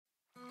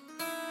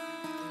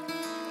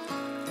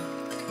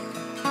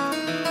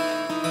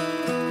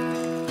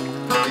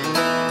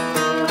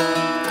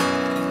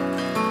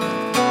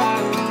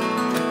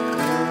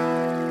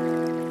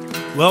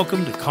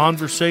Welcome to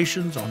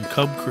Conversations on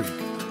Cub Creek,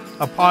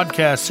 a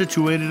podcast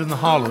situated in the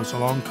hollows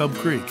along Cub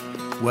Creek,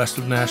 west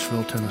of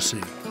Nashville, Tennessee.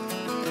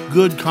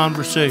 Good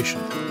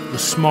conversation with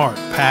smart,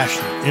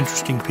 passionate,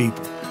 interesting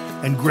people,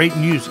 and great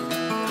music,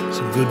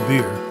 some good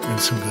beer, and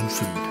some good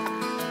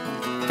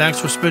food. Thanks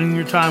for spending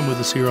your time with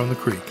us here on the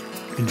creek.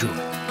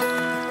 Enjoy.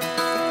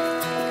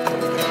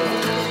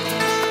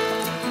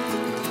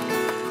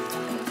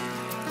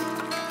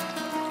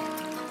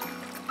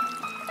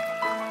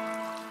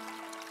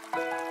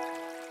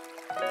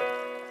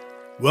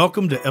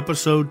 Welcome to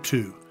Episode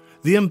 2,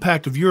 the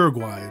impact of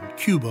Uruguay and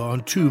Cuba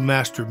on two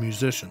master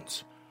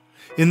musicians.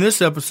 In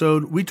this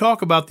episode, we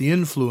talk about the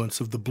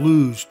influence of the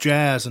blues,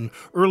 jazz, and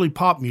early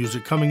pop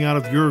music coming out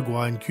of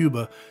Uruguay and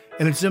Cuba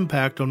and its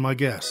impact on my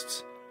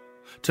guests.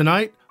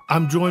 Tonight,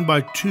 I'm joined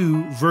by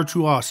two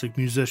virtuosic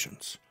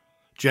musicians,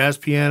 jazz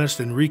pianist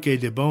Enrique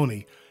De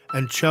Boni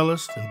and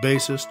cellist and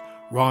bassist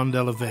Ron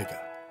De La Vega.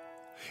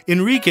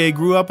 Enrique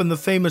grew up in the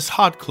famous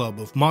Hot Club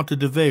of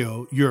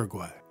Montevideo,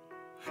 Uruguay.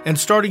 And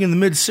starting in the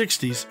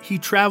mid-60s, he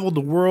traveled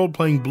the world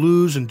playing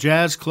blues and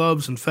jazz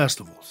clubs and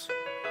festivals.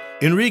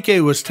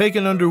 Enrique was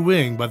taken under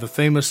wing by the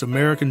famous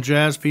American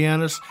jazz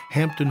pianist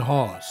Hampton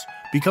Hawes,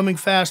 becoming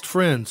fast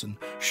friends and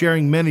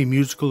sharing many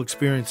musical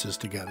experiences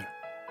together.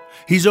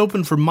 He's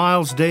opened for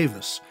Miles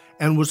Davis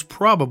and was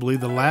probably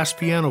the last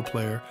piano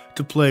player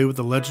to play with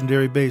the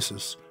legendary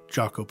bassist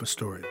Jaco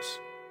Pastorius.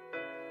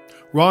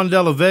 Ron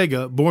De La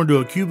Vega, born to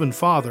a Cuban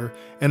father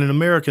and an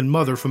American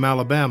mother from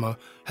Alabama,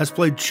 has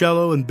played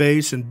cello and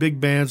bass in big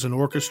bands and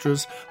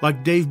orchestras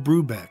like Dave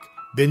Brubeck,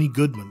 Benny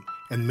Goodman,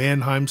 and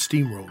Mannheim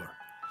Steamroller.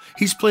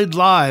 He's played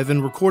live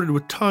and recorded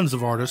with tons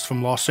of artists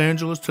from Los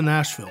Angeles to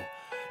Nashville,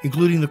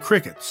 including the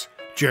Crickets,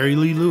 Jerry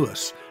Lee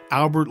Lewis,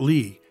 Albert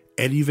Lee,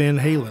 Eddie Van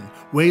Halen,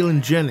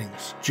 Waylon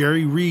Jennings,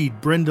 Jerry Reed,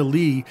 Brenda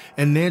Lee,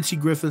 and Nancy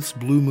Griffith's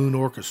Blue Moon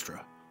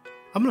Orchestra.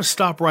 I'm going to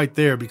stop right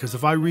there because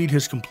if I read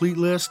his complete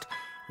list,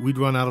 we'd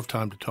run out of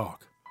time to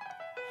talk.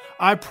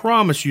 I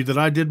promise you that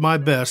I did my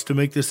best to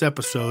make this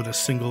episode a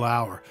single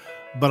hour,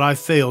 but I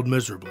failed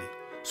miserably.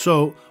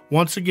 So,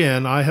 once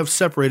again, I have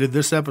separated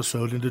this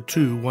episode into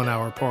two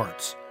one-hour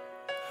parts.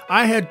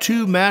 I had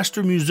two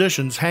master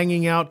musicians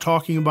hanging out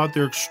talking about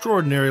their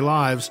extraordinary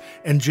lives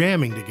and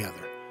jamming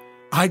together.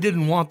 I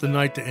didn't want the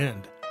night to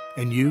end,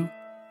 and you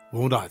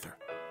won't either.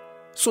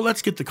 So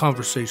let's get the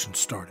conversation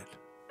started.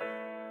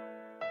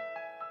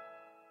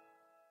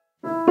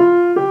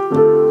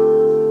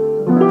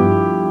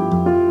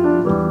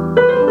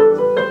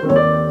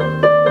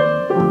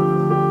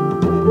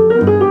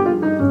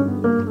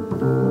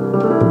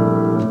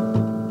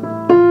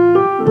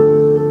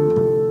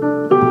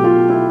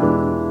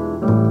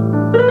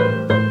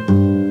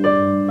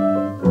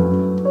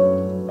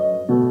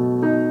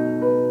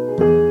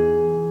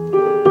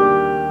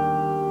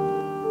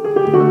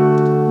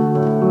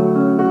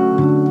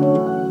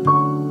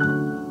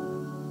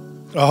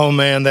 Oh,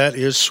 man, that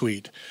is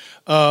sweet.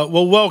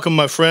 Well, welcome,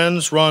 my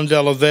friends, Ron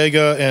De La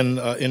Vega and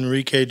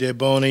Enrique De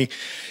Boni.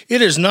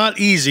 It is not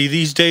easy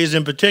these days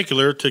in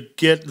particular to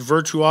get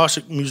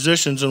virtuosic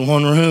musicians in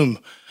one room.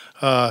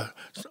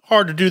 It's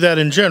hard to do that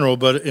in general,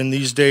 but in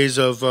these days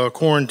of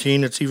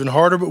quarantine, it's even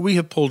harder, but we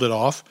have pulled it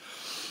off.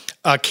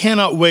 I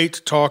cannot wait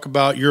to talk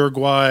about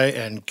Uruguay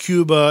and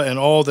Cuba and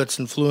all that's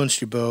influenced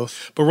you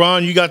both. But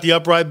Ron, you got the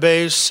upright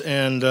bass,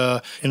 and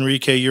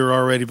Enrique, you're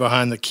already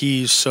behind the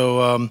keys.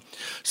 So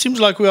seems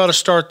like we ought to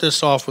start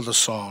this off with a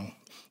song.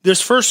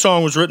 This first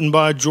song was written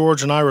by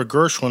George and Ira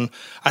Gershwin,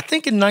 I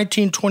think in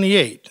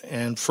 1928,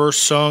 and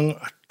first sung,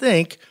 I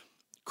think,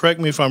 correct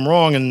me if I'm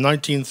wrong, in the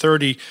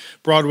 1930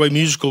 Broadway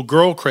musical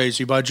Girl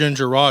Crazy by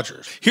Ginger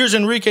Rogers. Here's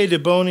Enrique De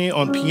Boni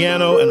on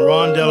piano and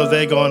Ron De La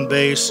Vega on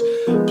bass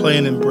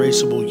playing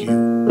Embraceable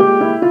You.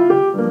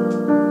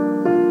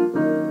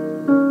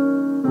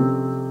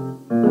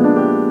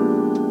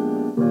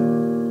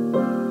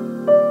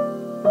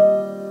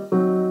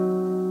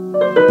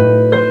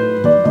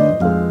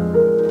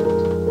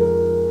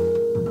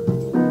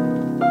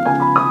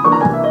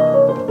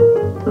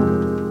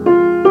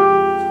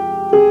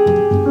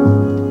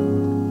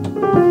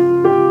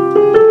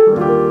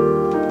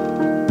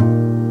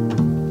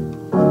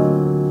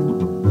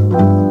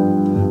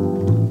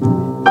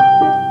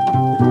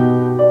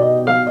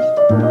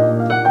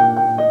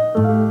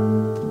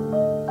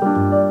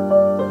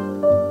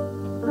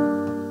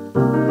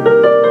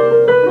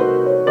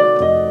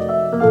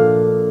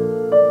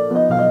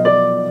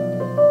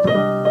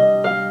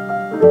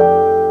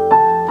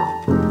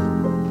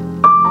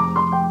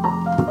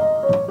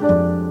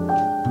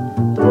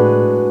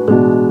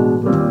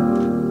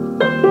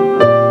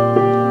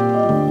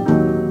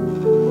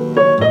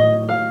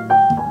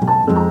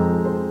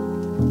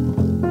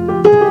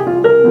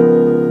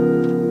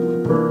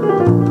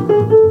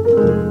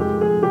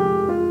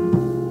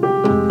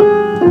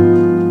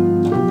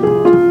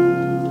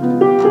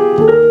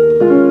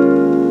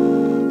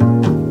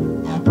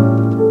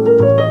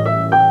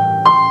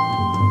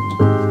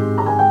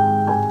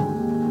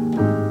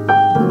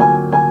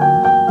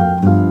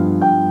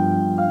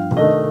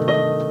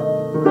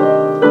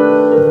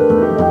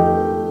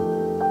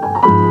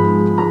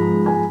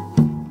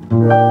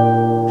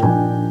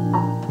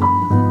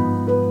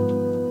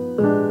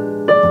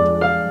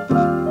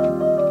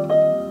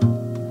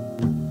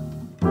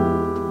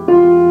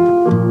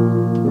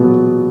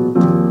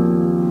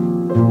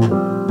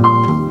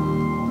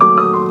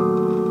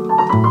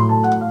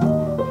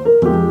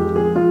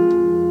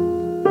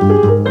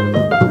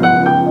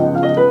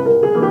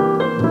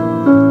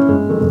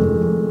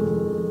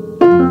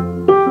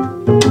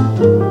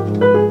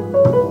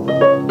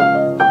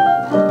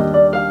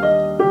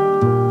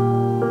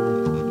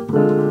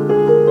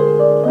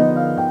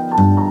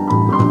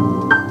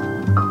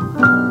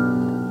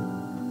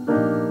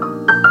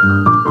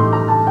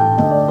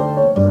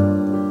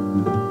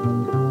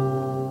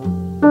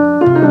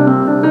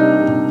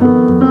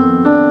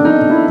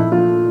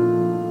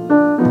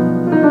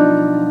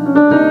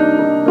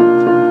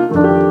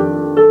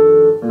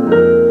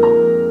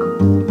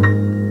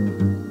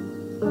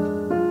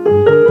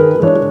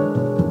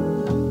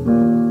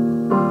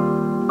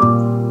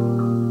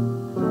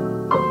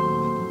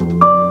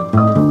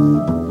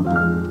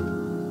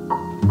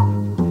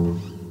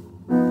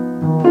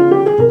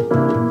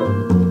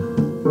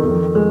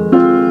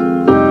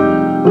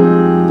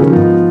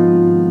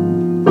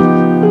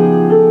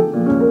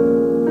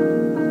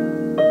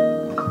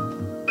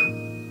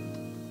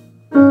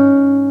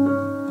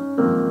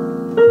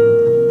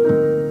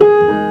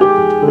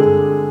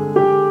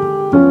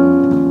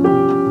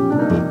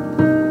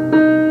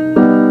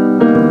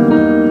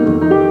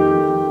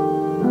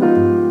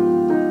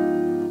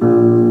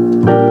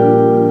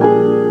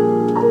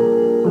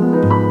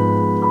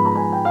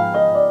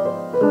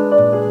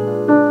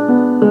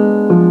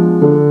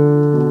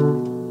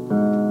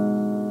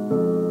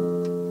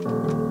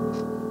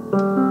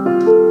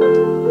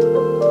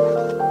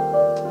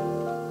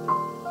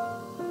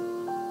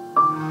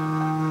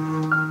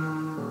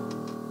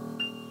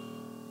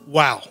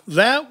 Wow,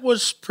 that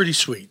was pretty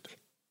sweet.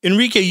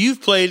 Enrique,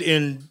 you've played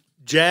in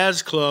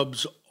jazz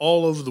clubs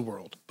all over the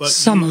world. But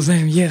some of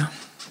them, yeah.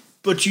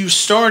 But you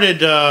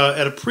started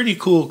at a pretty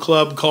cool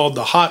club called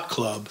the Hot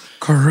Club.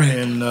 Correct.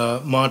 In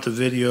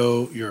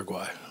Montevideo,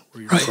 Uruguay,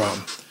 where you're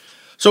from.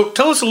 So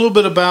tell us a little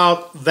bit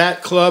about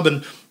that club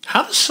and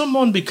how does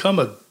someone become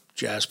a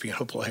jazz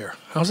piano player?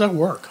 How does that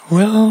work?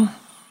 Well,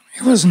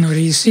 it was not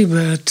easy,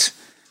 but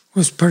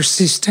was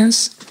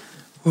persistence,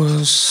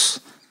 was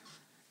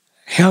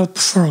help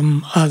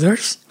from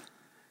others,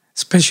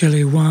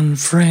 especially one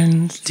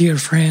friend, dear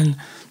friend,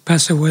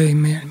 passed away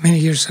many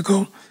years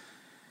ago.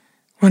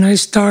 When I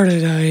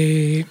started,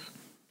 I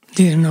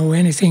didn't know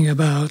anything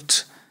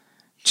about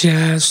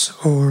jazz,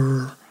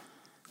 or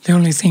the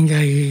only thing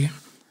I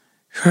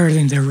heard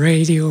in the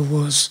radio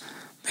was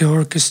the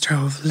orchestra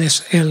of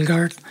Les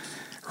Elgart,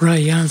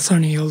 Ray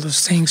Anthony, all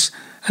those things,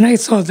 and I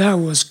thought that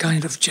was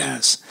kind of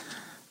jazz.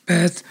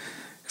 But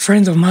a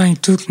friend of mine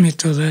took me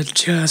to that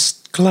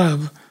jazz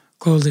club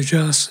called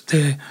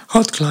the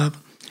Hot Club,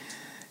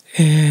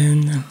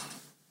 and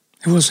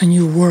it was a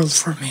new world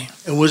for me.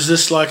 And was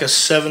this like a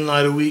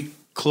 7-night-a-week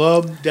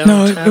club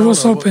downtown? No, it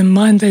was open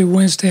Monday,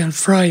 Wednesday, and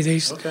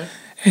Fridays,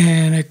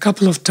 and a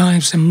couple of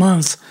times a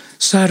month,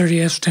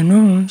 Saturday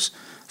afternoons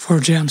for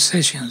jam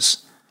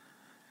sessions.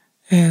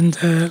 And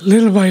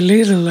little by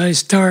little, I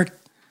start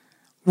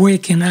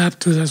waking up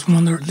to this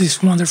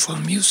wonderful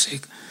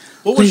music.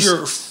 What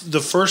was the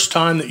first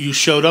time that you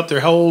showed up there?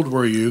 How old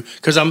were you?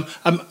 Because I'm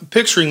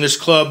picturing this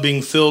club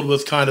being filled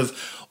with kind of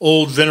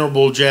old,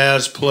 venerable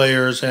jazz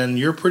players, and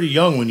you're pretty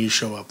young when you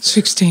show up there.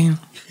 16.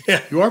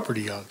 Yeah, you are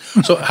pretty young.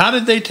 So how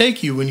did they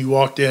take you when you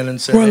walked in and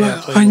said,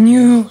 well, hey, I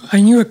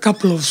knew a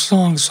couple of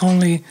songs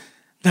only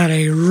that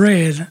I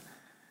read,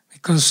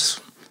 because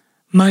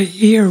my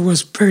ear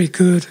was very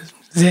good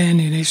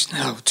then, it is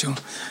now too.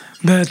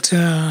 But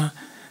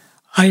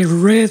I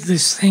read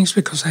these things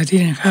because I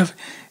didn't have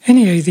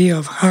any idea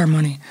of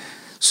harmony.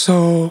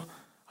 So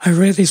I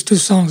read these two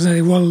songs that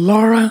were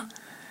Laura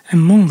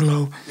and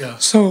Moonglow. Yeah.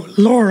 So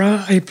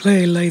Laura, I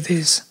play like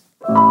this.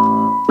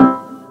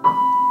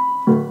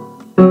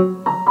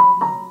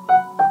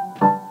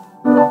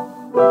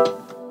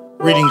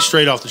 Reading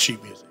straight off the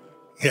sheet music.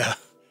 Yeah.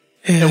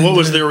 And what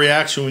was their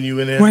reaction when you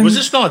went in? Was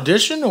this an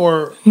audition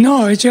or?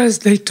 No,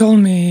 they told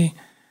me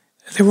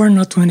there were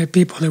not too many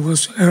people. It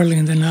was early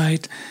in the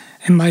night.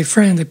 And my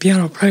friend, the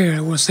piano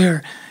player, was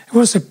there. He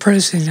was the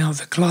president of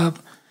the club.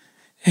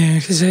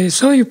 And he said,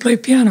 so you play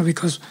piano?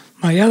 Because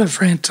my other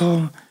friend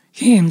told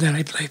him that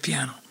I play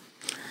piano.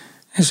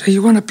 And so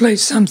you want to play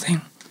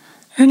something?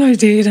 And I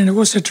did, and there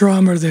was a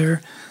drummer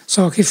there.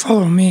 So he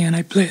followed me, and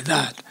I played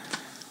that.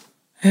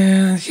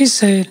 And he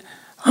said,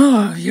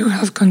 you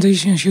have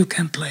conditions, you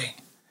can play.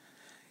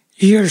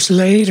 Years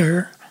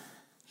later,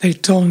 they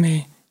told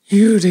me,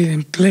 you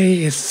didn't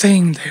play a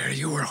thing there.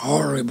 You were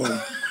horrible.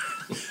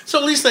 So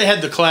at least they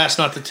had the class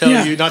not to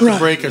tell you, not to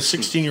break a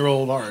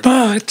 16-year-old heart.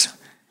 But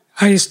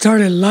I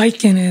started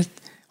liking it,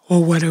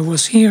 or what I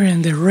was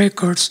hearing, the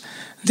records.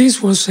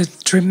 This was a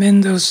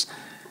tremendous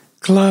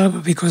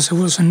club because it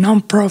was a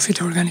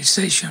non-profit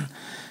organization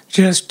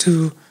just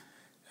to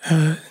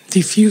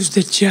diffuse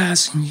the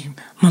jazz in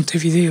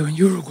Montevideo, in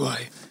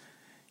Uruguay.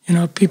 You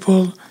know,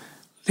 people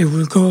They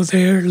would go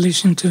there,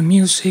 listen to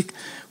music.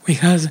 We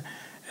had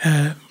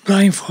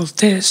blindfold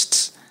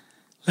tests,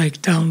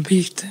 like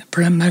Downbeat,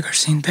 Brand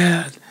Magazine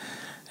Dad,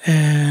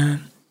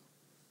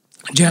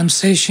 jam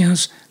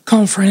sessions,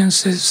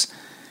 conferences.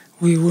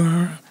 We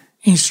were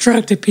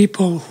instructed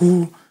people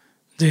who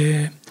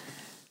the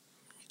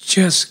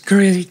just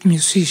great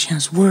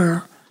musicians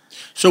were.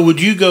 So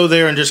would you go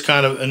there and just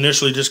kind of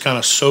initially just kind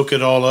of soak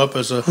it all up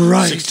as a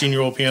Right.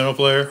 16-year-old piano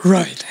player?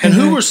 Right. And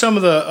who then- were some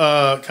of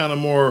the kind of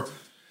more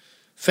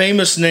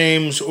famous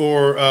names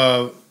or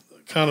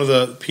kind of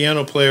the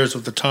piano players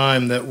of the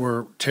time that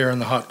were tearing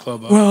the hot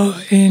club up?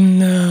 Well,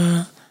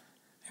 in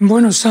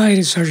Buenos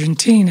Aires,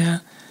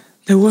 Argentina,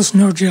 there was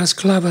no jazz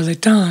club at the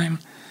time.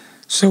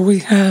 So we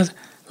had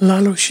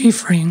Lalo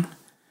Schifrin,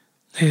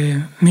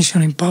 the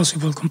Mission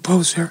Impossible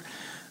composer,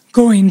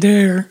 going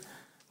there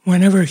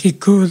whenever he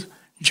could,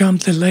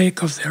 jump the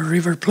lake of the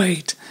River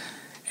Plate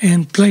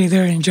and play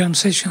there in jam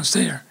sessions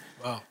there.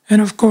 Wow.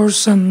 And of course,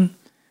 some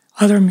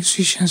other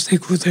musicians, they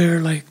go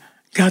there, like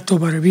Gato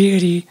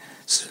Barbieri,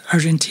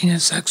 Argentinian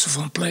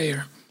saxophone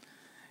player.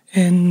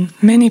 And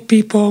many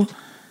people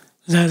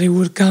that they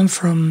would come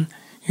from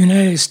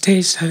United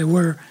States that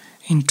were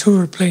in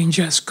tour playing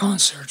jazz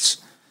concerts.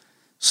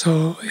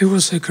 So it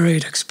was a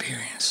great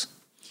experience.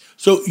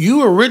 So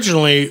you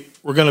originally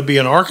were going to be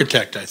an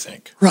architect, I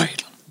think,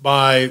 Right.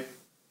 by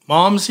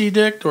mom's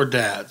edict or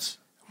dad's?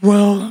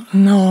 Well,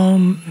 no,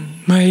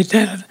 my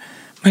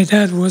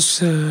dad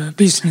was a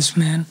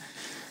businessman.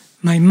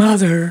 My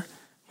mother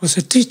was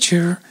a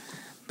teacher,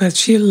 but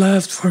she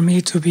loved for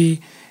me to be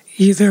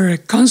either a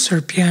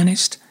concert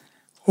pianist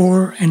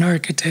or an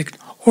architect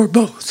or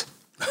both.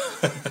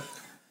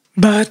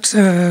 But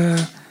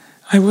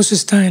I was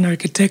studying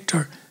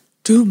architecture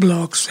 2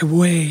 blocks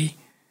away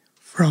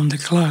from the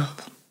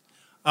club.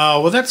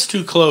 Well, that's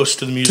too close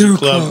to the music Too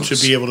club close.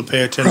 to be able to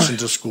pay attention Right.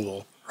 to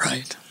school.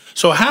 Right.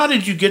 So how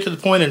did you get to the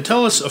point, and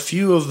tell us a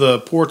few of the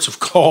ports of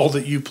call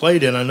that you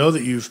played in? I know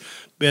that you've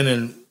been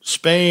in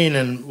Spain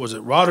and was it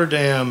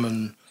Rotterdam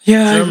and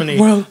Yeah, Germany.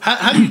 well-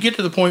 how do you get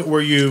to the point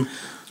where you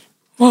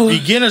Well,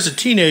 begin as a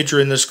teenager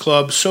in this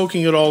club,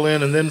 soaking it all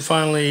in, and then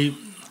finally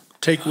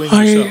take wing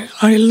yourself?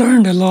 I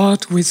learned a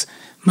lot with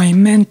my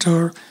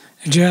mentor,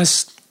 a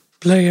jazz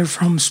player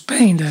from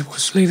Spain that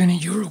was living in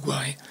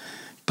Uruguay,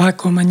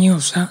 Paco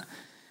Mañosa.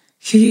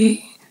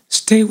 He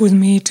stayed with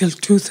me till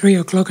 2, 3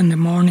 o'clock in the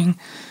morning,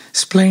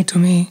 explained to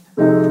me,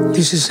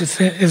 this is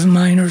a F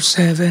minor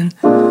 7,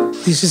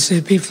 this is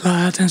a B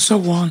flat, and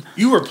so on.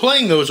 You were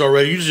playing those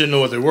already, you just didn't know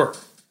what they were.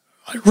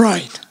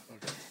 Right.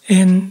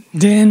 And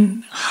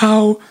then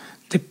how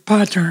the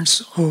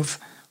patterns of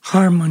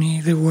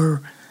harmony they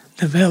were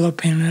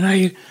developing, and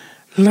I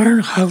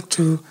learned how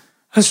to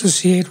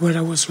associate what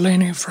I was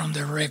learning from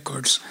the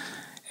records.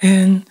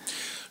 And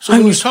So I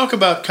when was- you talk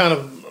about kind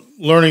of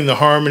learning the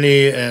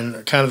harmony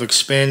and kind of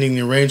expanding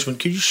the arrangement,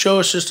 could you show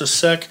us just a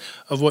sec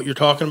of what you're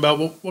talking about?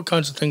 What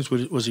kinds of things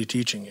was he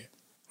teaching you?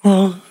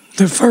 Well,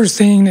 the first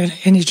thing that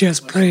any jazz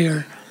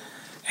player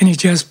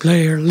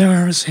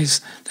learns is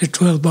the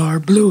 12-bar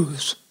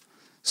blues.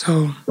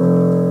 So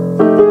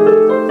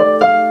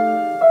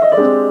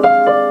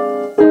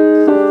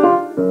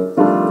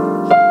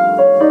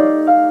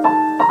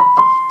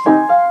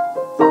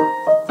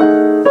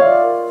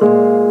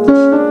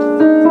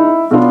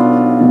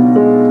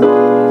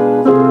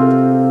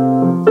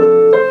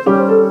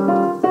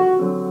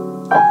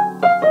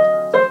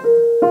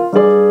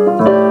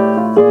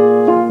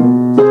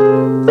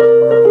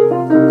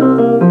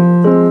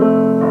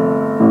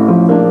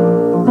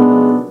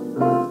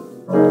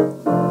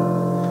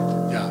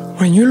Yeah.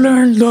 when you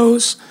learn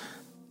those,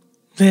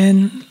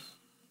 then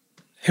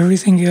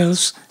everything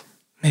else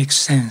makes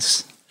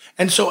sense.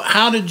 And so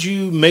how did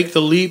you make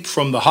the leap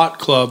from the hot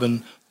club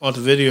in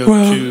Montevideo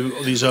Well,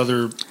 to these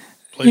other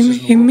places? in the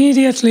world?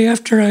 Immediately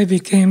after I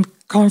became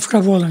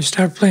comfortable and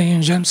started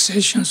playing jam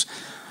sessions,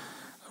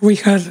 we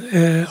had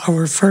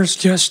our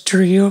first jazz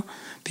trio,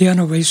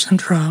 piano, bass, and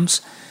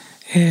drums,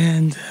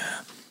 and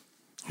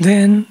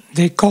then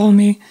they called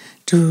me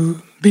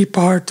to be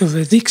part of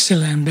the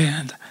Dixieland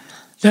band.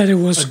 That it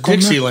was A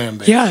Dixieland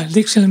band? Yeah,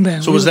 Dixieland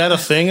band. So was that a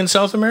thing in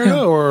South America,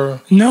 Yeah.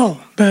 or No,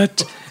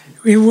 but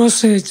it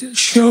was a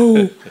show.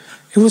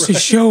 It was a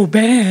show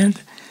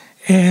band,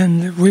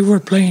 and we were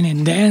playing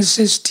in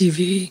dances,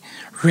 TV,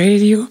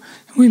 radio.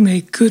 We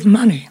made good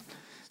money,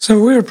 so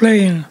we were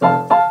playing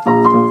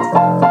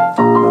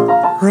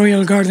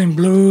Royal Garden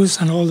Blues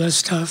and all that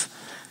stuff.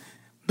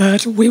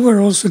 But we were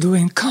also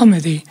doing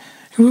comedy,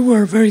 and we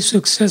were very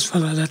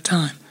successful at that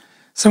time.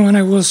 So when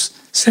I was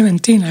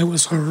 17, I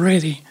was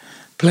already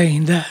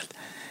playing that.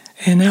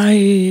 And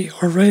I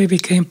already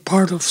became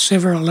part of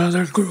several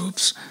other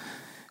groups,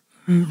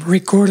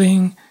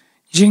 recording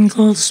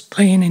jingles,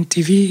 playing in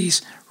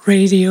TVs,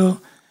 radio,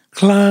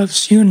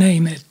 clubs, you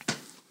name it.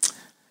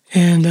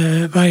 And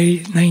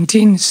by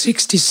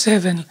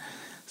 1967,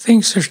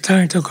 things are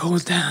starting to go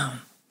down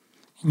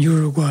in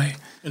Uruguay.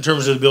 in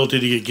terms of the ability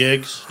to get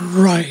gigs?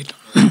 Right.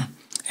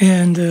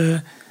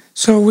 And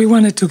so we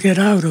wanted to get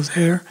out of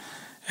there.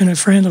 And a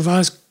friend of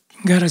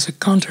got us a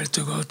contract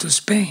to go to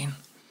Spain,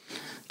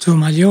 to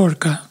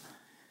Mallorca.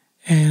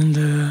 And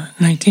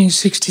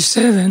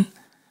 1967,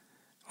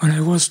 when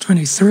I was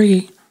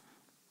 23,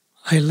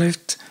 I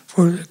left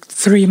for a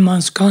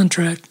 3-month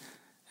contract,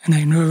 and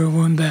I never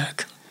went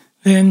back.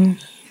 Then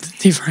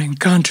different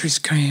countries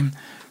came.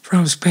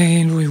 From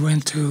Spain, we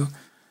went to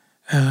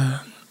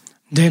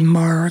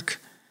Denmark,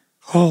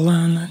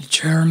 Holland,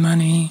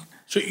 Germany.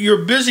 So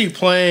you're busy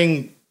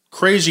playing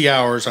crazy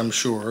hours, I'm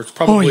sure. It's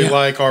probably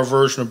like our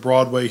version of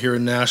Broadway here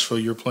in Nashville.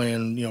 You're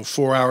playing,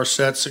 4-hour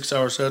sets,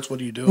 6-hour sets. What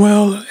are you doing?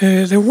 Well,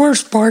 the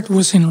worst part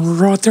was in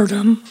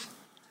Rotterdam.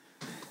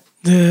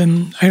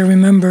 I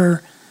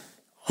remember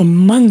on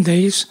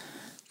Mondays,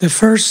 the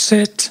first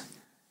set,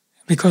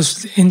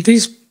 because in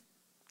these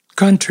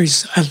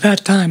countries at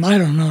that time, I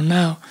don't know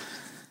now,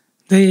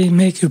 they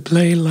make you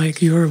play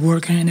like you're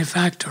working in a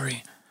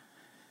factory.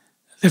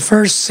 The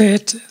first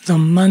set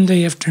on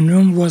Monday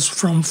afternoon was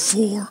from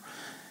 4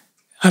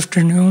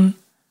 afternoon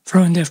to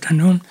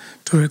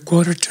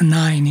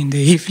 8:45 in the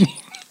evening.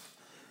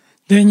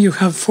 Then you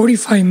have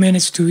 45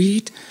 minutes to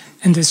eat,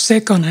 and the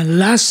second and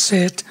last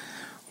set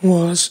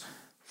was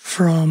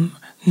from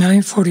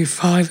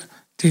 9:45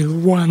 till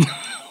 1.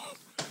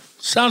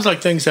 Sounds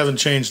like things haven't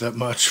changed that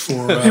much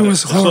for it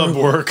was club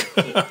work.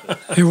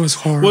 It was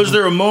horrible. Was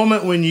there a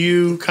moment when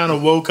you kind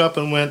of woke up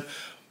and went,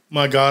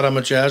 my God, I'm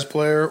a jazz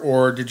player,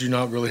 or did you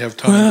not really have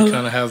time to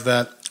kind of have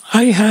that?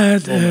 I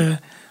had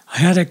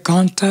a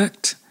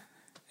contact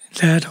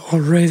that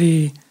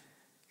already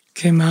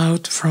came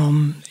out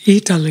from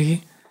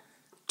Italy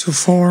to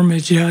form a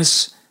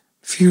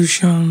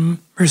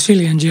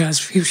Brazilian jazz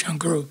fusion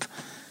group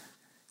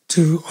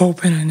to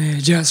open a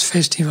jazz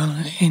festival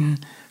in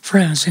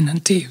France, in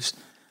Antibes.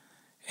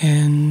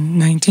 In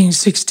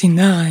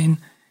 1969,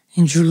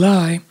 in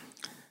July,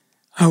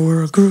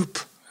 our group,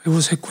 it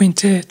was a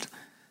quintet,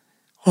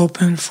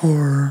 opened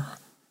for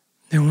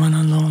the one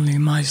and only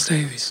Miles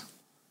Davis.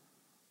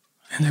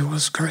 And it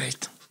was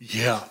great.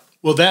 Yeah.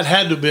 Well, that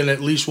had to have been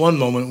at least one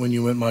moment when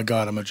you went, my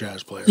God, I'm a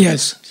jazz player.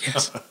 Yes.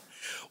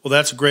 Well,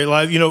 that's a great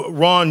live.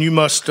 Ron, you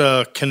must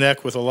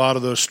connect with a lot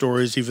of those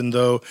stories, even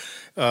though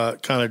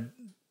kind of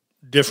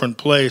different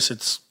place.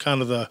 It's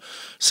kind of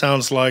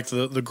sounds like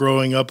the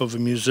growing up of a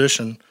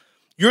musician.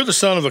 You're the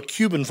son of a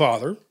Cuban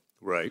father.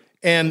 Right.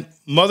 And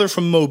mother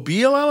from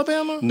Mobile,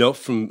 Alabama? No,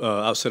 from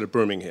outside of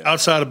Birmingham.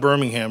 Outside of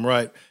Birmingham,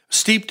 right.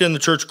 Steeped in the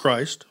Church of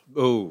Christ.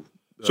 Oh.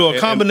 So a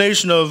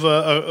combination of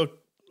a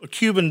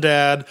Cuban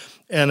dad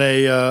and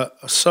a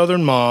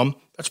Southern mom.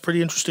 That's a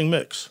pretty interesting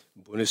mix.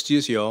 Buenos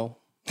dias, y'all.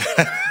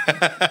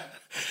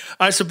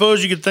 I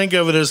suppose you could think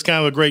of it as kind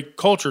of a great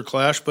culture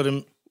clash, but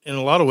in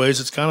a lot of ways,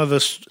 it's kind of the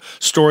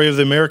story of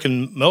the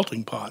American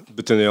melting pot.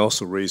 But then they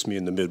also raised me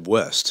in the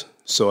Midwest.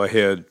 So I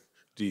had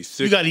the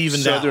thick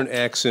Southern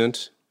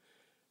accent,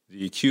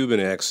 the Cuban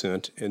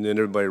accent, and then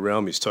everybody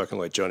around me is talking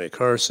like Johnny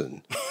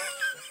Carson.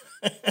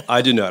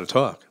 I didn't know how to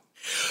talk.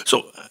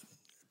 So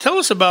tell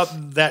us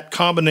about that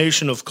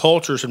combination of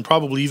cultures and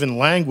probably even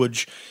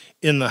language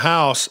in the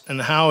house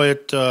and how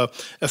it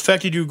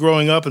affected you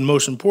growing up and,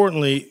 most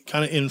importantly,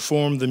 kind of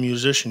informed the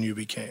musician you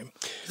became.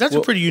 That's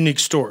a pretty unique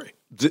story.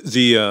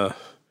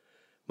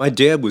 My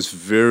dad was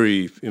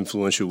very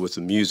influential with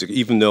the music,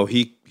 even though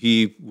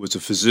he was a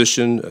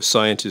physician, a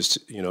scientist,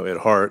 at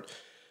heart.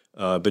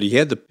 But he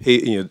had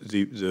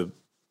the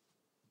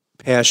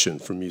passion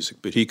for music,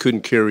 but he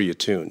couldn't carry a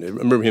tune. I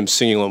remember him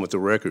singing along with the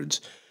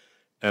records,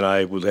 and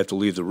I would have to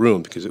leave the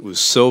room because it was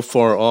so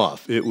far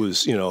off. It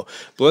was,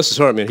 bless his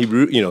heart, man. He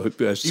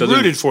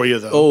rooted for you,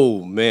 though.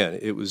 Oh man,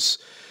 it was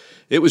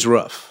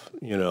rough,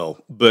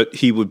 But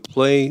he would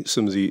play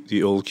some of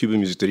the old Cuban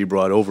music that he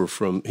brought over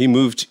from. He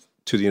moved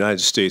to the United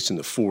States in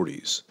the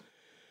 40s,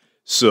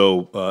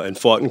 so and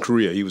fought in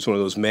Korea. He was one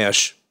of those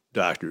MASH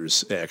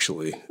doctors,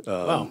 actually.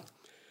 Wow.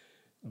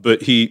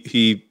 But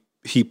he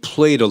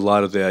played a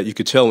lot of that. You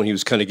could tell when he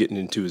was kind of getting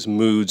into his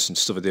moods and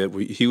stuff like that.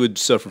 He would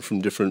suffer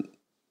from different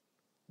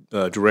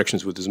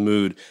directions with his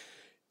mood,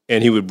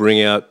 and he would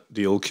bring out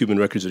the old Cuban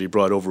records that he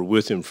brought over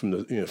with him from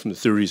the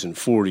 30s and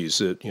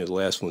 40s, the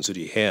last ones that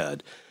he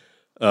had,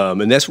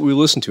 and that's what we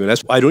listened to.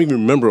 And I don't even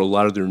remember a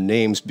lot of their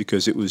names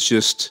because it was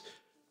just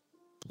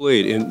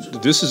played. And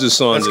this is a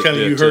song that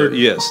you heard.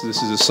 Yes,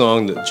 this is a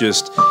song that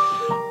just.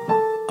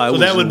 So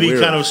that would be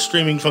kind of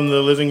streaming from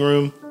the living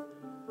room.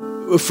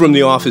 From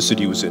the office that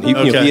he was in. He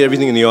had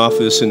everything in the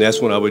office, and that's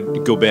when I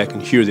would go back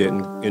and hear that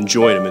and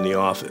join him in the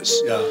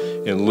office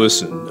and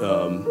listen.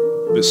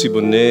 But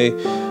Siboney,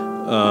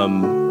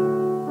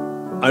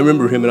 I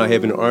remember him and I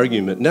having an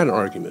argument. Not an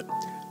argument.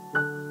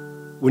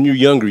 When you're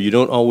younger, you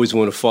don't always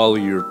want to follow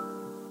you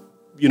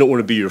don't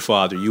want to be your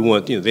father. You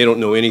want, they don't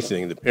know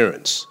anything, the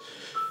parents.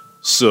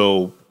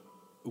 So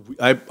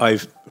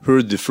I've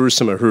heard the first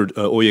time I heard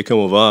Oye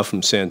Como Va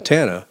from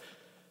Santana,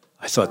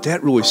 I thought,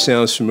 that really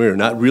sounds familiar,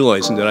 not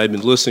realizing that I'd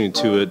been listening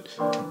to it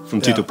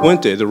from Tito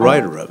Puente, the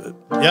writer of it.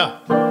 Yeah.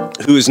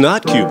 Who is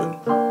not Cuban.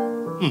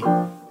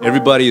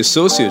 Everybody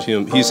associated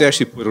him, he's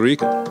actually Puerto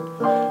Rican,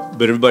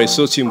 but everybody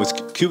associated him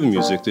with Cuban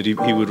music, that he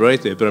would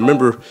write that. But I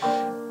remember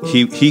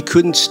he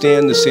couldn't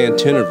stand the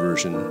Santana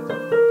version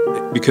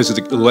because of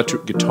the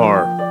electric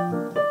guitar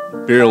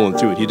barreling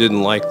through it. He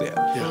didn't like that.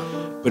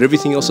 Yeah. But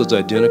everything else is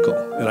identical.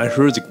 And I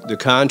heard the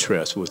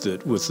contrast with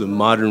it, with the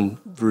modern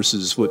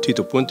versus what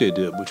Tito Puente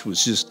did, which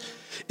was just,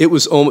 it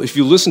was almost, if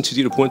you listen to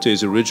Tito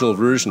Puente's original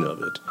version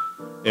of it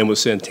and what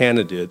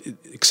Santana did,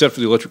 except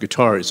for the electric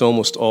guitar, it's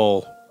almost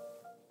all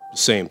the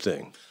same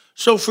thing.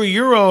 So for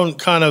your own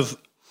kind of,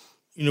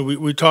 you know,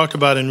 we talked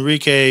about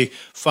Enrique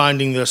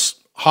finding this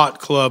hot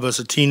club as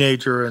a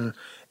teenager and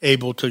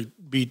able to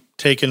be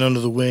taken under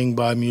the wing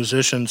by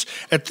musicians.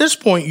 At this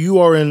point, you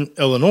are in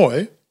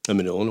Illinois. I'm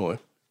in Illinois.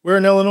 Where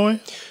in Illinois?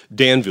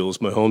 Danville is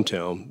my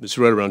hometown. It's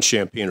right around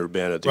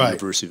Champaign-Urbana at the Right.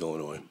 University of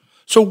Illinois.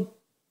 So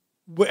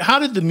how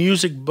did the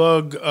music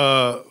bug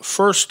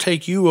first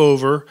take you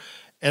over?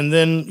 And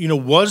then, you know,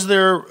 was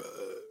there,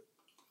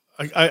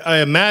 I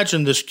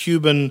imagine this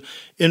Cuban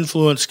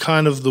influence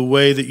kind of the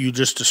way that you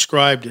just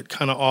described it,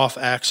 kind of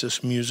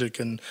off-axis music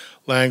and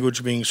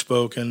language being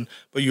spoken,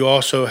 but you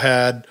also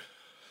had,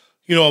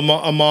 you know,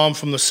 a mom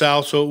from the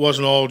South, so it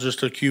wasn't all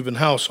just a Cuban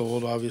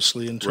household,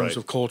 obviously, in terms Right.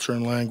 of culture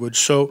and language.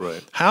 So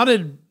Right. how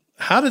did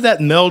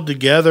that meld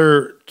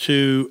together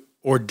to,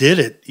 or did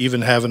it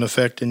even have an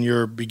effect in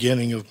your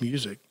beginning of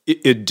music?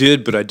 It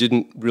did, but I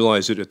didn't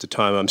realize it at the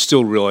time. I'm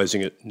still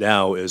realizing it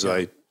now as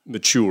I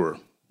mature.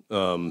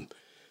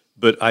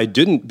 But I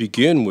didn't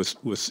begin with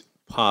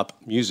pop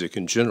music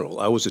in general.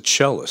 I was a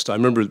cellist. I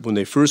remember when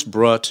they first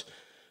brought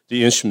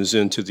the instruments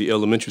into the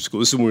elementary school.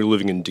 This is when we were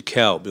living in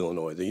DeKalb,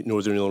 Illinois, the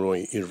Northern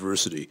Illinois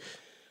University.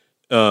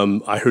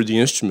 I heard the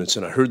instruments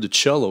and I heard the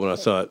cello, and I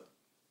thought,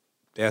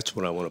 that's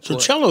what I want to So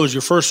play. cello is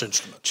your first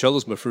instrument.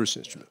 Cello's my first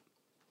instrument.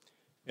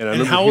 I And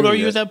remember how old are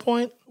hearing you at that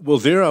point? Well,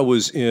 there I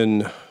was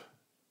in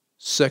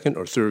second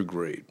or third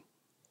grade.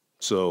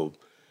 So,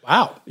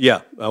 Wow.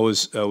 yeah, I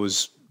was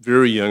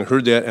very young,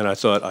 heard that, and I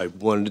thought I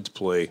wanted to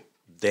play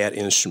that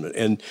instrument.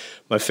 And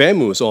my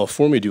family was all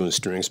for me doing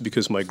strings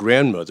because my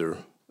grandmother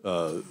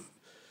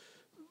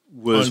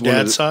was On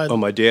Dad's side? on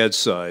my dad's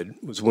side,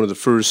 was one of the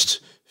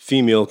first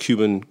female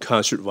Cuban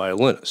concert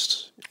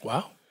violinists.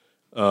 Wow.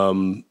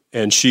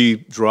 And she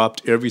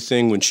dropped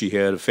everything when she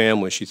had a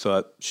family. She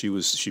thought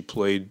she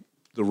played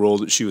the role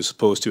that she was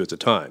supposed to at the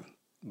time,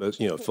 but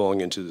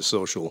falling into the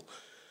social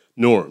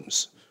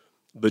norms.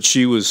 But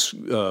she was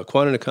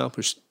quite an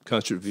accomplished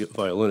concert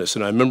violinist.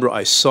 And I remember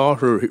I saw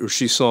her, or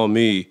she saw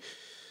me,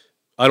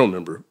 I don't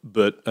remember,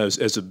 but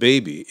as a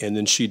baby. And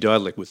then she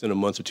died like within a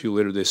month or two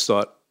later. They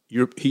thought,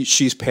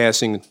 she's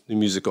passing the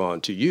music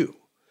on to you,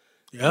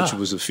 Yeah. which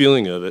was a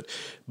feeling of it.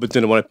 But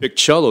then when I picked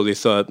cello, they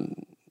thought,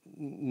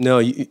 no,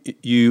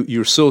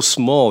 you're so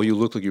small, you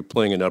look like you're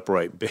playing an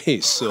upright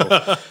bass. So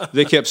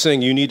they kept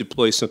saying, you need to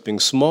play something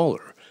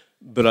smaller.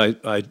 But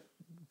I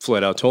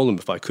flat out told them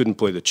if I couldn't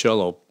play the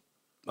cello,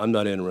 I'm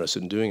not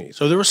interested in doing anything.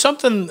 So there was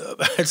something,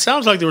 it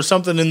sounds like there was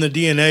something in the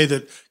DNA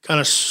that kind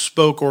of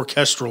spoke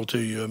orchestral to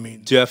you. I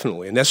mean,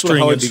 Definitely, and that's String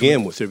how I instrument.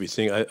 began with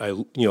everything.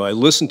 I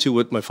listened to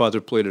what my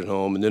father played at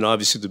home, and then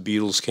obviously the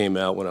Beatles came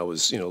out when I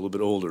was a little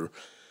bit older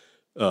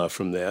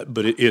from that.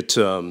 But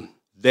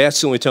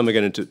that's the only time I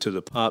got into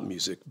the pop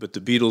music. But the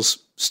Beatles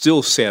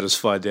still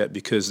satisfied that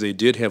because they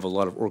did have a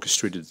lot of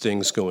orchestrated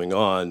things going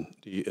on,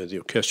 the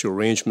orchestral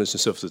arrangements and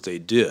stuff that they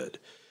did.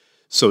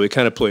 So it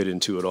kind of played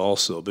into it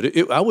also. But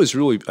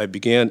I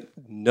began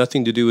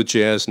nothing to do with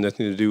jazz,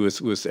 nothing to do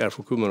with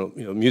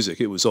Afro-Cuban music.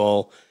 It was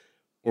all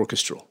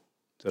orchestral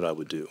that I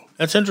would do.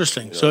 that's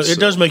interesting. So it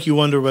does make you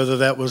wonder whether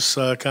that was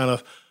kind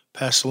of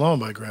passed along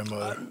by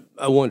grandmother.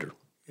 I wonder.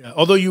 Yeah.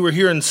 Although you were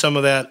hearing some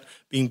of that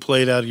being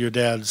played out of your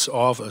dad's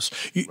office.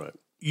 Right.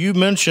 You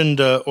mentioned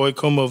Hoy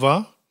Como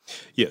Va,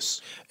 Yes.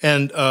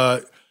 and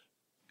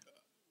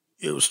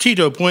it was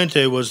Tito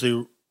Puente was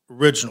the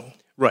original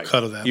Right.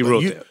 cut of that. He But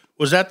wrote that.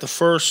 Was that the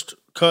first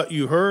cut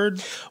you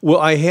heard? Well,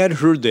 I had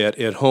heard that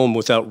at home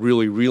without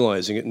really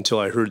realizing it until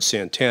I heard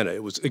Santana.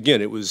 It was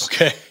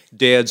Okay.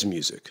 Dad's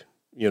music.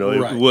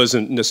 Right. It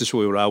wasn't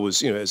necessarily what I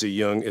was, as a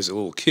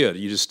little kid.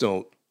 You just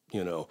don't,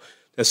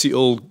 that's the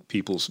old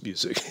people's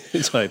music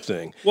type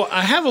thing. Well,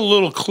 I have a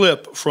little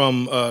clip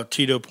from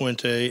Tito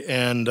Puente,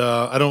 and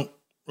I don't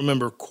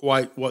remember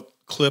quite what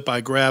clip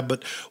I grabbed,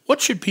 but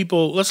let's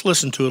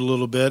listen to it a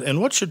little bit,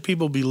 and what should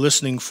people be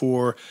listening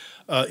for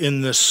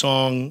in this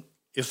song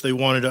if they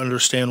wanted to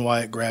understand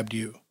why it grabbed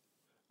you?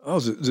 Oh,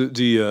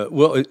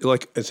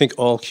 like I think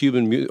all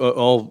Cuban,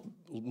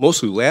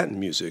 mostly Latin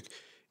music,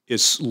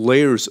 it's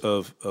layers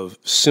of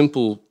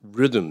simple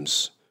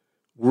rhythms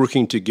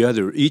working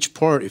together. Each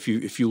part, if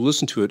you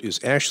listen to it, is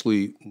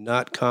actually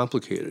not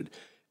complicated,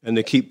 and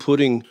they keep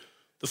putting.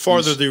 The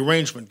farther the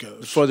arrangement goes.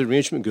 The farther the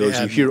arrangement goes,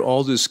 you hear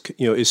all this.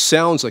 It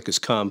sounds like it's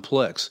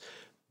complex,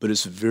 but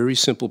it's very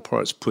simple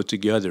parts put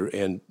together,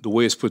 and the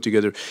way it's put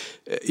together.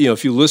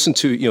 If you listen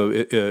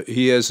to,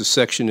 he has a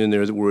section in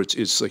there where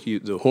it's like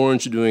the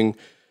horns are doing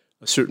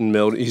a certain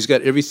melody. He's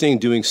got everything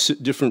doing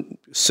different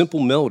simple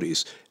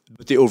melodies,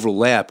 but they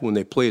overlap when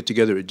they play it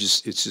together.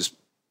 It's just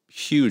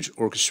huge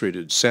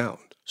orchestrated sound.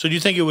 So do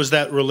you think it was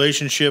that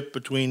relationship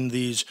between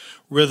these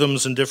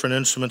rhythms and different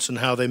instruments and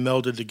how they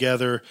melded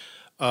together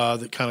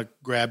that kind of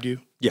grabbed you?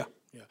 Yeah.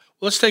 Yeah.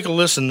 Let's take a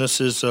listen.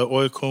 This is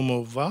Oye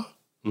Como Va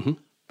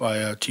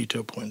by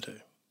Tito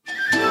Puente.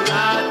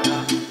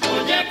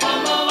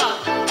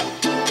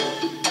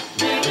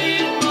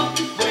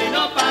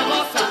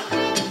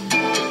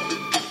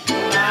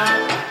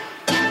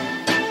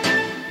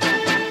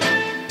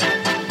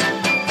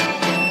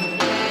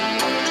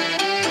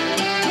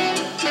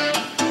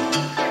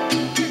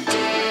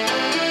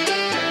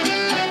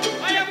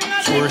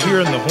 We're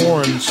hearing the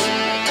horns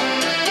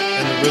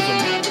and the rhythm.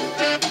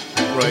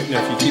 Right.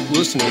 Now, if you keep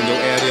listening,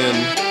 they'll add in.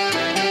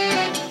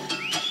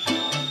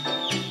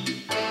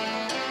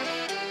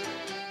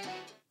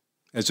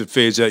 As it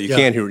fades out, you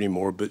can't hear it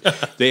anymore, but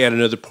they add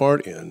another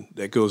part in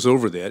that goes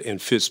over that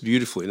and fits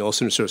beautifully. And all of a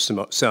sudden it starts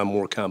to sound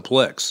more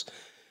complex.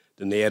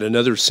 Then they add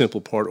another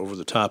simple part over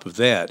the top of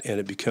that,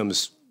 and it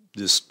becomes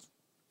this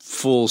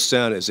full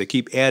sound as they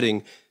keep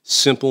adding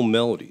simple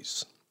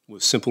melodies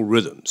with simple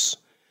rhythms.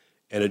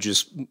 And it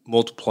just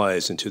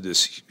multiplies into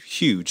this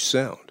huge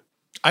sound.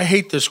 I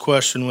hate this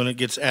question when it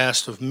gets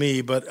asked of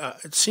me, but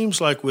it seems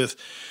like with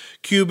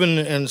Cuban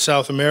and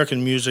South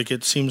American music,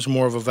 it seems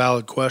more of a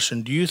valid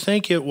question. Do you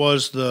think it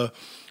was the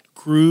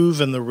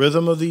groove and the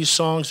rhythm of these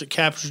songs that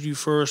captured you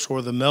first,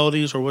 or the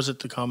melodies, or was it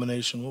the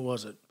combination? What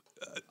was it?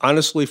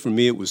 Honestly, for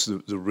me, it was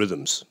the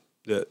rhythms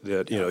that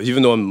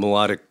even though I'm a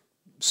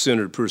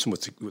melodic-centered person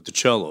with the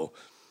cello,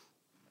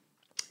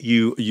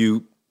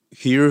 you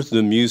hear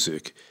the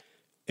music.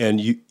 And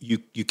you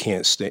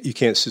can't sit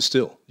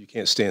still. You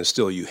can't stand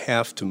still. You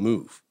have to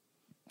move.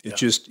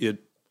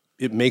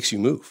 It makes you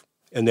move,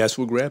 and that's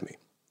what grabbed me.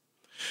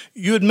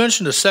 You had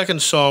mentioned a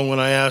second song when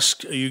I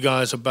asked you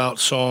guys about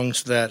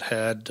songs that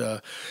had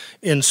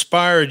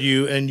inspired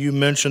you, and you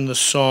mentioned the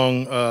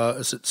song,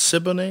 is it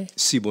Siboney?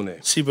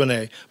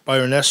 Siboney by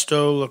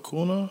Ernesto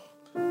Lacuna,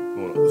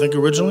 I think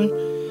originally.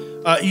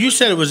 You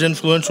said it was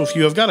influential for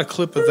you. I've got a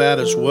clip of that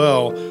as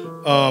well.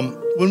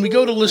 When we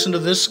go to listen to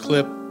this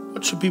clip,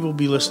 what should people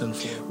be listening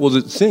for? Well,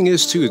 the thing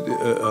is, too,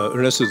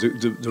 Ernesto,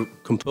 the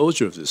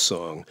composer of this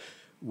song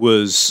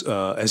was,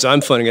 as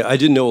I'm finding out, I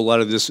didn't know a lot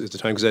of this at the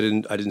time because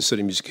I didn't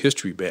study music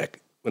history back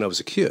when I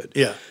was a kid.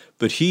 Yeah.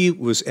 But he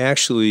was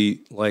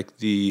actually like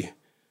the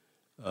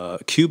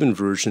Cuban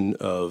version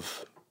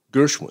of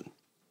Gershwin.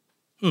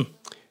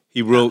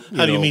 He wrote.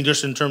 How do you mean,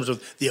 just in terms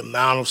of the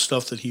amount of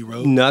stuff that he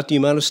wrote? Not the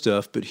amount of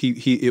stuff, but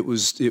it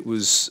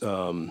was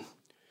an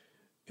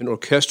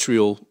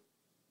orchestral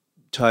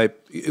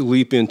type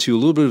leap into a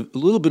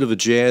little bit of a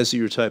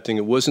jazzier type thing.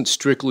 It wasn't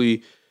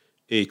strictly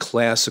a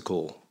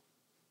classical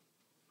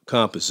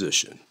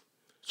composition.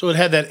 So it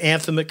had that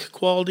anthemic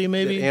quality,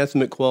 maybe? That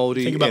anthemic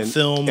quality. Think about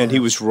film. And he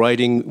was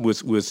writing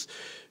with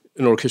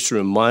an orchestra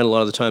in mind a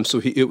lot of the time.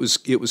 So it was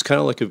kind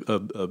of like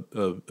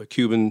a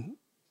Cuban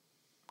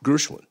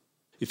Gershwin.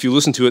 If you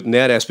listen to it in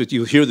that aspect,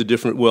 you'll hear the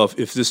different, well,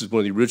 if this is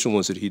one of the original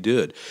ones that he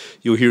did,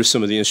 you'll hear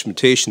some of the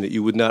instrumentation that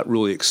you would not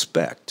really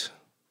expect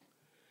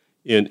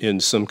in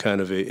some kind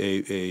of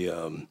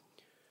a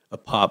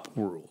pop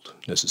world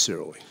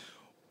necessarily.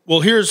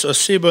 Well, here's a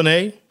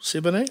Siboney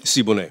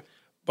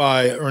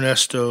by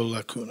Ernesto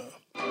Lacuna.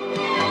 A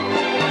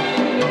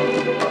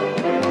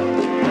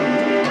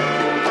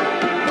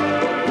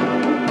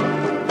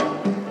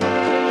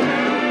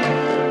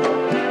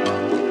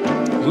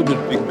little bit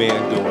of big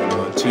band going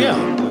on too. Yeah,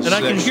 and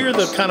I can hear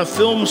the kind of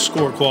film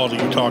score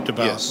quality you talked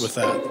about with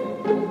that.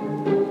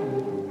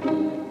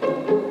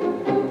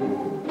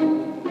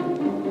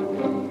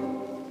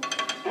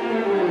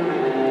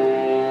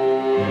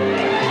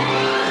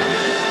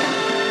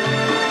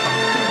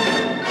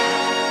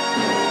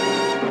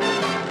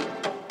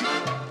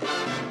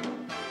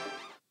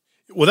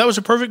 Well, that was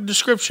a perfect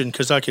description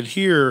because I could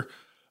hear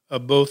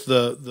both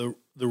the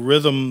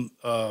rhythm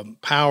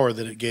power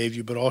that it gave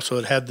you, but also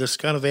it had this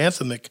kind of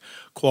anthemic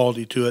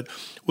quality to it.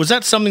 Was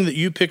that something that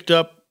you picked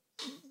up,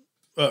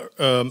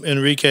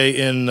 Enrique,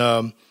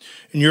 in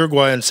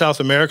Uruguay and South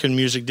American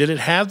music? Did it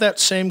have that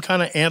same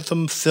kind of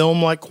anthem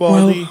film-like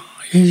quality?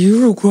 Well,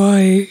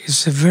 Uruguay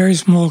is a very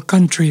small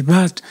country,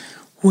 but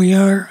we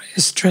are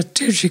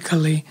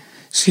strategically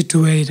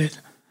situated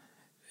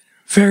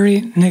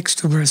very next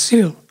to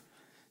Brazil.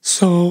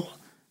 So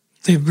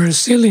the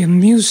Brazilian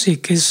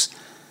music is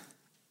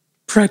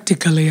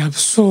practically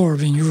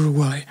absorbed in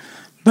Uruguay,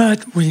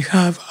 but we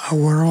have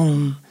our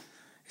own.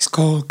 It's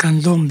called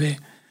candombe.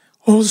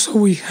 Also,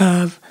 we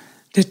have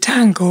the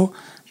tango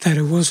that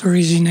was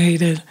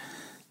originated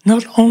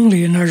not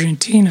only in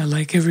Argentina,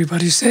 like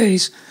everybody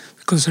says,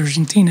 because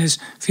Argentina is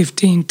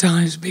 15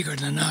 times bigger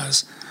than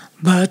us,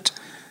 but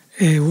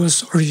it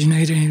was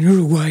originated in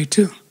Uruguay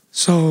too.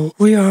 So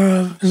we are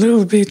a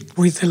little bit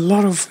with a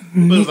lot of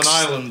mix. A bit of an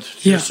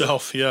island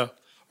yourself, yeah.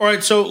 All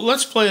right, so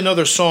let's play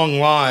another song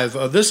live.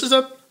 This is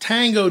a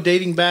tango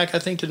dating back, I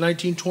think, to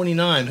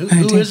 1929.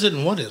 Who is it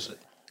and what is it?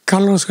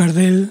 Carlos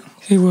Gardel.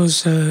 He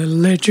was a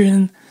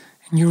legend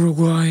in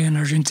Uruguay and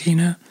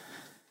Argentina.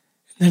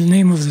 The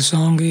name of the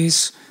song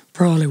is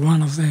probably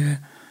one of the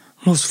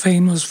most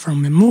famous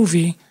from a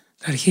movie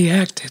that he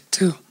acted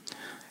too,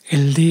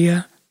 El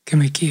Día que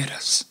Me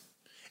Quieras.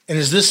 And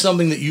is this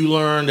something that you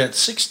learned at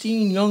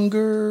 16,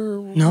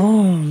 younger?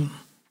 No,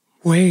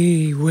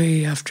 way,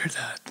 way after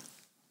that.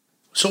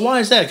 So why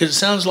is that? Because it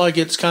sounds like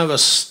it's kind of a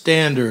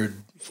standard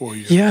for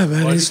you. Yeah,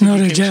 but Why do it's you think not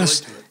you a came so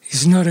jazz. late to it?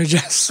 It's not a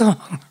jazz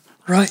song,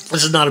 right?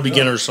 This is not a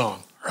beginner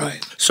song. Right.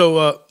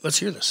 So let's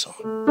hear this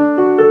song.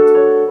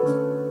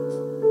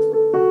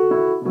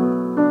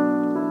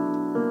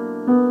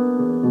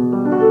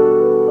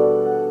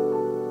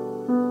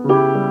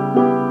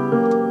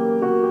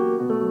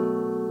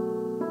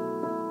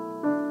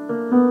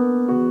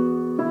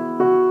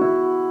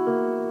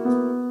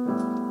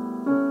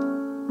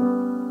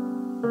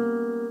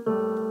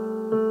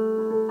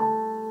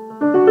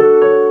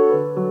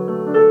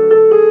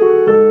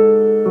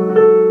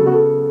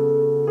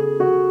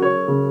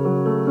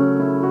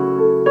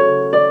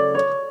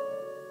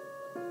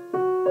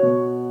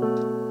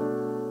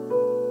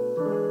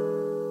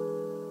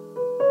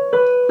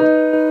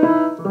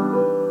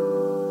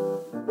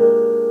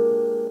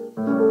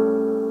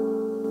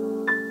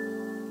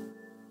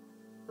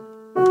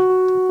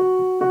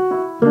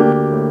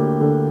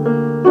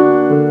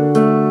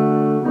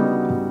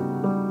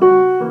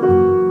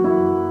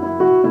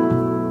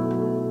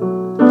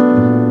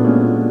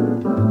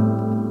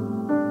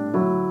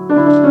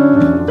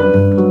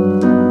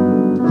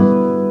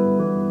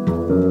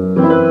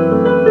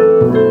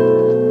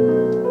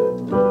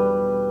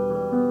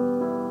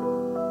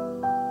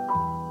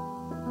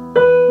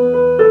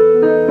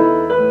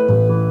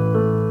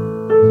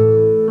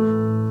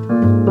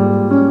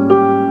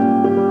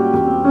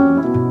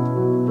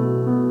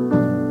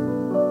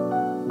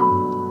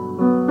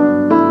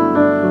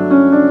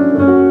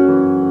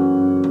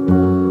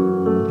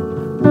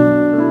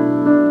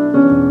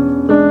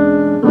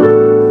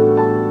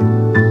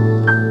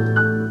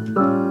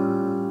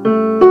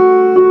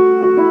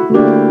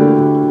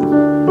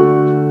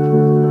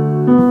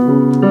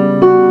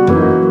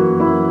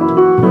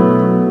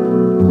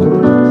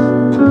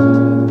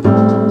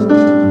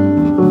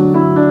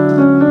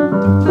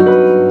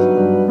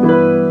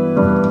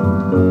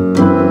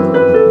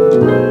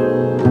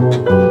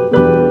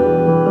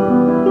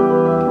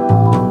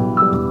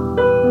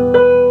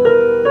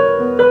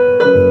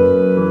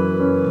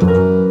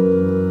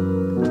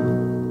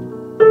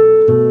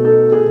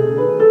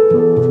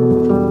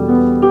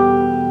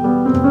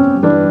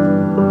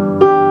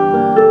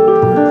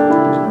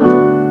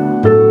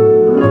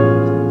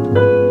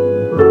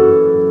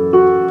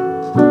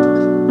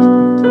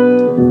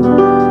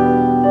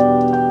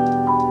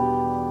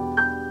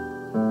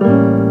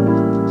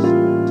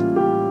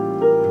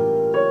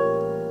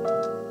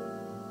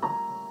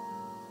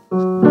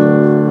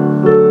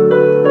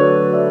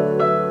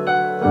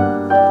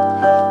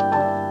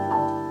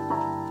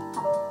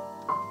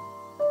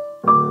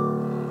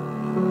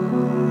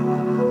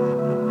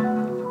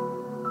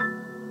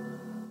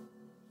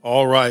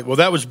 All right. Well,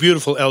 that was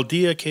beautiful. El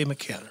Dia que me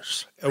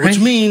quieres, which Right.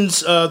 means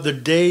the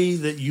day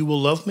that you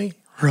will love me.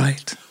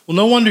 Right. Well,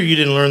 no wonder you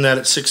didn't learn that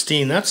at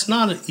 16. That's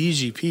not an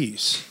easy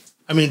piece.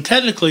 I mean,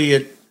 technically,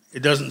 it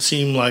doesn't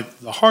seem like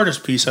the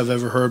hardest piece I've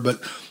ever heard,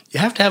 but you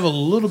have to have a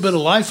little bit of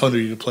life under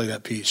you to play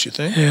that piece, you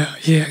think? Yeah,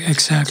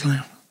 exactly.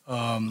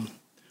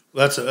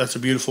 That's a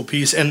beautiful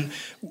piece. And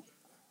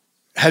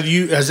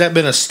has that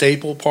been a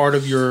staple part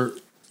of your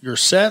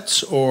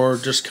sets, or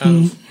just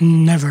kind of?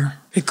 Never.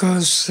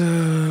 Because,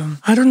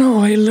 I don't know,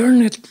 I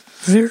learned it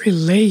very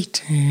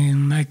late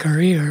in my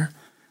career.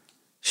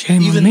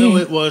 Shame Even on me. though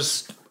it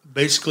was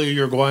basically a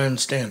Uruguayan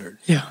standard.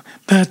 Yeah,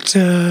 but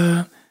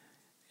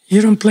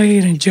you don't play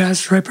it in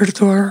jazz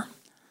repertoire.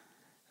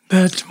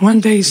 But one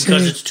day Because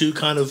said, it's too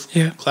kind of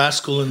Yeah.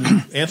 classical and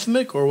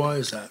anthemic, or why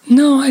is that?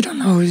 no, I don't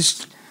know.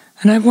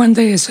 One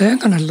day I said, I'm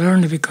going to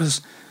learn it because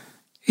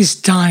it's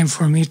time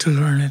for me to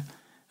learn it.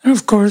 And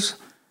of course,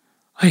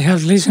 I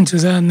have listened to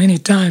that many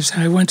times,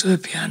 and I went to the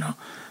piano,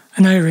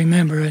 and I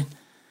remember it.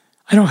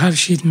 I don't have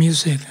sheet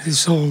music.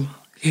 It's all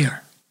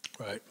here,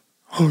 Right.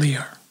 all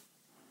here.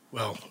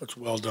 Well, that's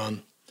well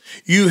done.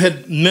 You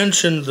had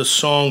mentioned the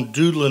song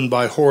Doodlin'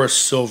 by Horace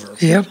Silver.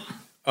 Yep.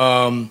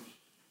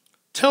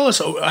 Tell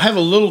us, I have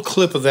a little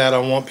clip of that I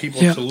want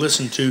people Yeah. to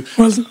listen to.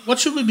 Well, What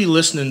should we be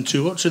listening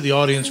to? What should the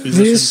audience be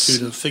This-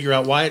 listening to figure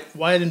out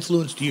why it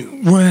influenced you?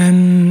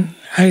 when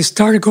I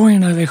started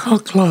going to the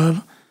hot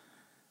club,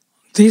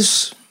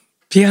 this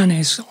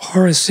pianist,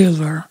 Horace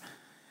Silver,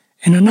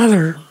 and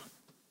another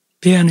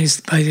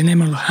pianist by the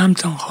name of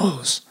Hampton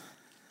Hawes,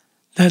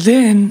 that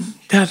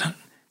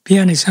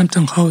pianist,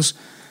 Hampton Hawes,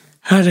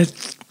 had a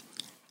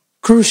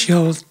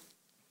crucial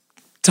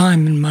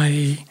time in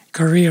my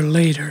career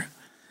later.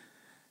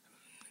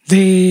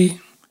 They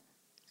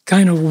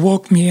kind of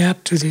woke me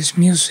up to this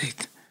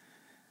music.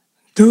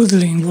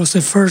 Doodling was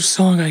the first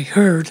song I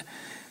heard,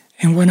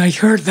 and when I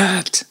heard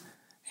that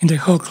in the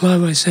whole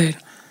club, I said,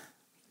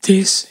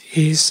 this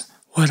is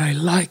what I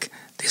like.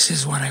 This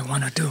is what I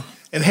want to do.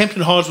 And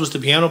Hampton Hawes was the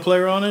piano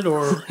player on it,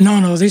 or?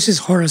 No, this is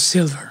Horace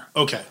Silver.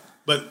 Okay.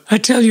 But I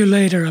tell you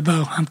later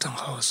about Hampton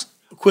Hawes.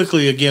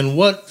 quickly again,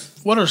 what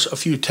are a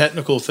few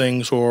technical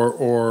things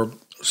or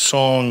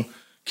song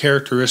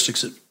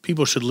characteristics that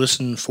people should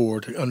listen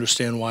for to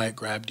understand why it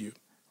grabbed you?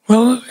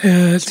 Well,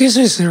 this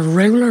is a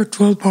regular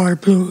 12-bar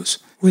blues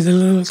with a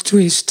little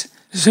twist.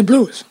 It's a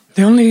blues.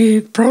 The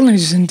only problem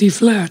is in D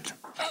flat.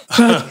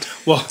 But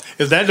Well,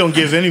 if that don't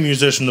give any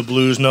musician the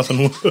blues,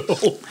 nothing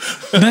will.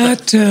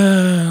 but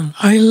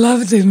I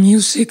love the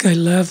music. I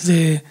love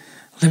the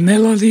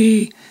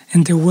melody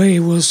and the way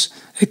it was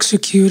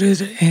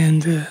executed,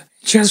 and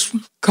just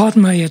caught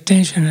my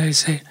attention. I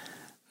said,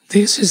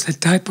 "This is the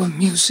type of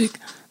music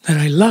that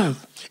I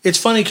love." It's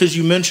funny because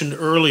you mentioned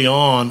early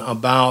on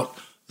about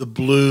the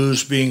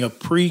blues being a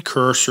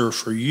precursor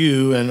for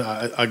you, and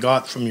I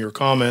got from your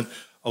comment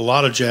a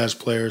lot of jazz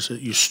players that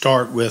you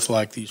start with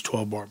like these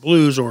 12-bar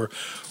blues or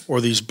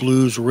these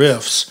blues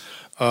riffs.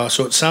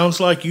 So it sounds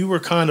like you were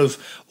kind of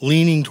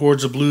leaning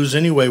towards the blues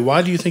anyway.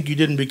 Why do you think you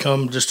didn't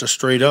become just a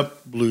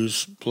straight-up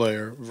blues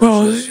player?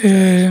 Well,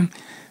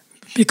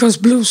 because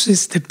blues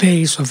is the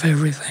base of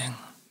everything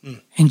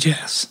in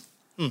jazz.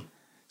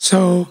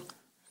 So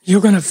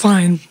you're going to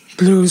find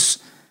blues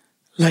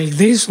like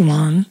this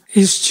one.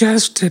 It's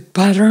just a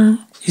pattern.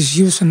 It's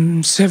used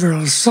in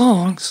several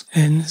songs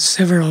and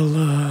several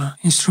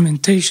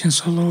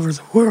instrumentations all over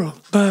the world.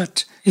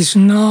 But it's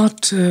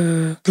not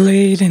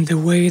played in the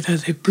way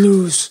that the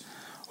blues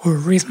or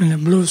rhythm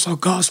and blues or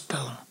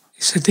gospel.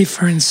 It's a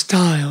different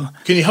style.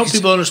 Can you help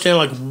people understand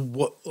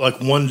like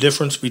one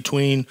difference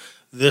between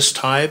this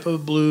type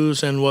of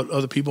blues and what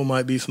other people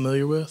might be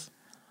familiar with?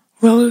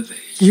 Well,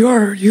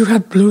 you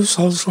have blues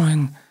also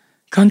in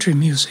country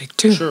music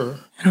too. Sure.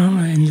 You know,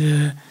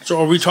 and So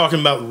are we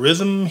talking about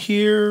rhythm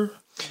here?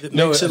 That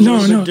makes it no,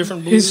 music,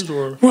 different blues,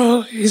 or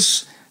well,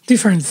 it's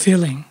different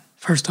feeling.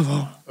 First of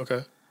all,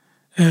 okay,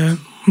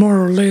 more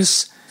or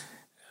less,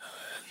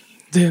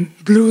 the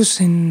blues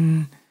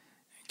in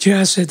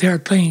jazz they are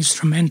playing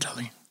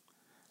instrumentally,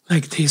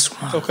 like this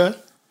one. okay.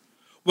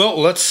 Well,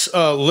 let's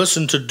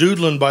listen to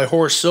 "Doodlin'" by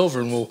Horace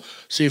Silver, and we'll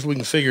see if we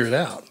can figure it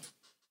out.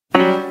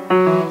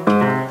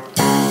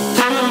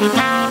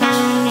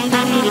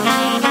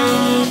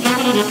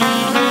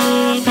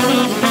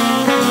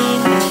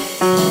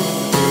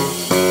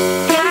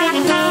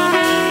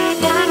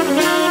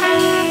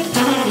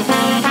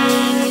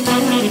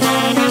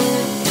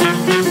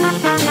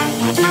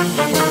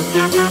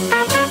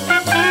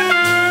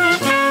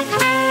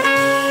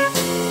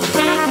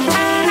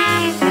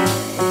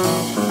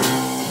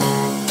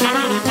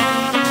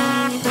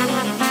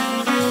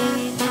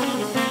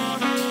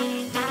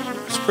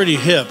 Pretty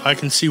hip. I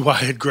can see why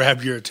it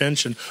grabbed your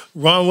attention.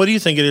 Ron, what do you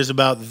think it is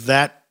about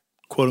that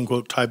quote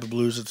unquote type of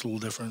blues that's a little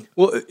different?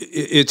 Well,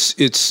 it's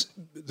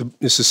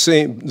the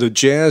same. The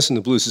jazz and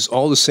the blues is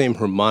all the same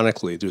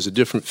harmonically. There's a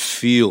different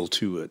feel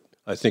to it.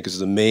 I think is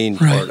the main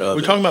part of it.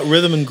 We're talking about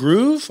rhythm and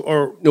groove,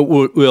 or no?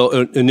 Well,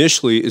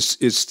 initially it's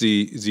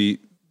the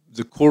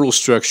chordal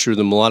structure,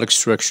 the melodic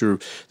structure.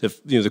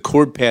 The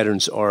chord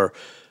patterns are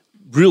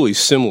really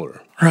similar.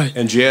 Right.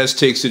 And jazz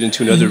takes it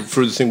into another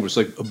further thing where it's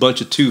like a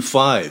bunch of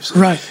 2/5s.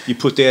 Right. You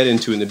put that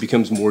into it and it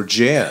becomes more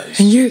jazz.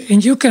 And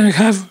you can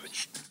have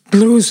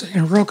blues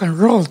and rock and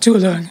roll too.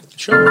 Like.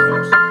 sure.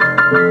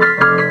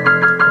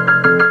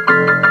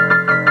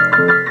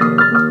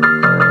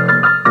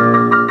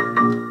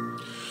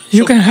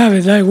 You can have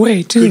it that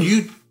way too. Could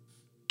you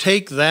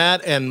take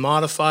that and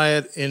modify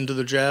it into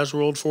the jazz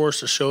world for us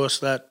to show us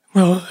that?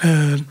 Well,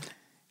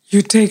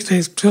 you take the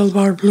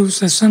 12-bar blues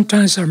that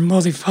sometimes are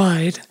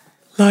modified,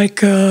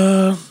 like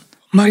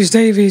Miles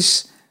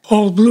Davis'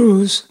 Old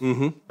Blues.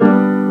 Mm-hmm.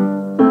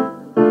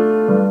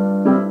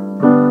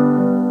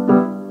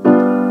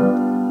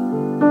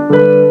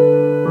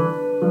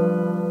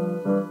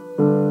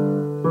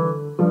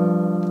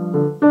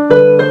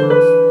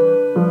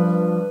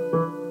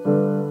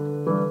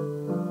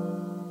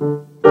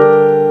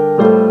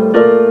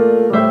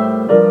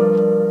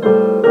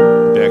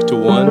 Back to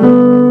one.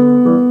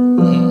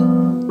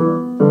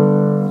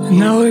 And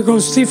now it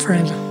goes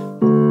different.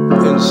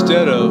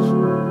 Instead of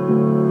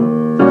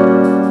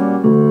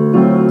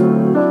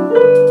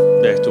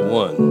back to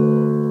one.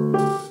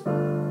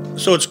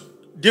 So it's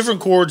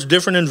different chords,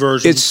 different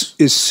inversions.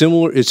 It's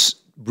similar. It's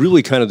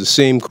really kind of the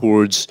same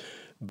chords,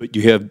 but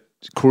you have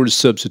chord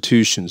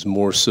substitutions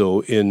more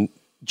so in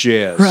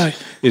jazz. Right.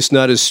 It's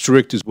not as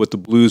strict as what the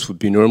blues would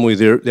be normally.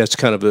 That's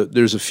kind of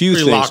there's a few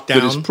Pretty things, locked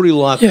but it's down. pretty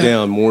locked Yeah.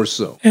 down more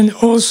so. And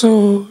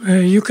also,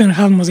 you can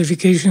have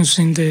modifications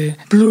in the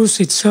blues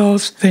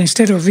itself. That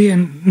instead of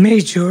being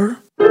major,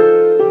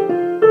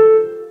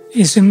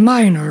 it's a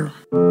minor.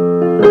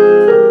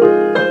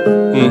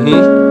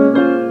 Mm-hmm.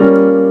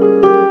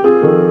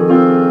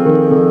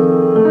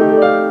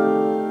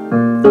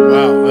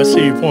 Wow, I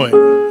see your point.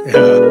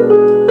 Yeah.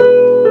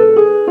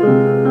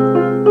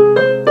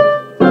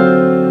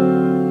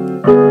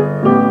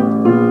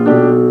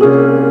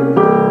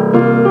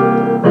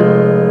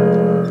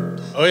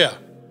 Oh yeah.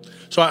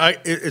 So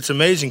it's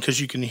amazing because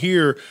you can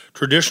hear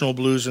traditional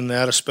blues in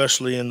that,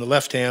 especially in the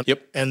left hand.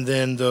 Yep. And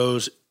then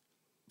those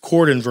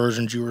chord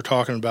inversions you were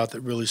talking about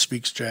that really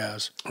speaks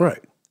jazz.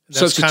 Right.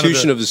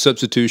 substitution of the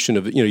substitution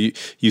of,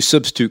 you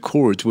substitute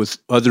chords with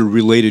other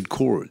related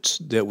chords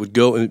that would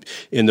go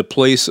in the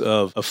place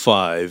of a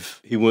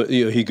 5.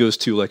 He goes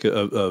to like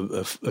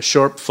a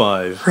sharp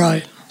 5,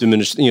 right?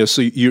 Diminished.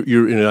 So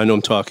you're. I know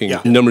I'm talking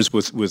numbers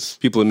with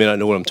people that may not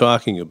know what I'm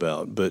talking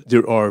about, but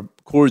there are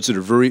chords that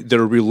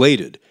are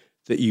related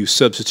that you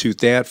substitute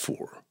that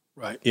for.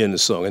 Right. In the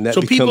song, and that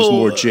becomes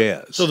more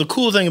jazz. So the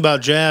cool thing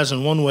about jazz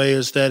in one way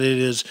is that it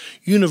is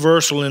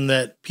universal in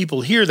that people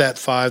hear that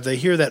 5, they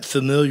hear that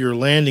familiar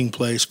landing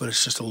place, but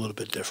it's just a little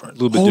bit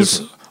different.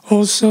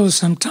 Also,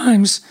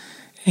 sometimes,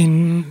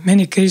 in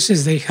many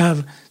cases, they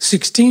have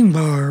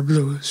 16-bar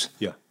blues.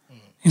 Yeah.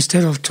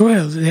 Instead of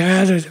 12. They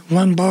added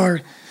 1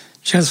 bar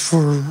just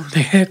for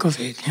the heck of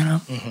it,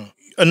 Mm-hmm.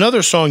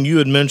 Another song you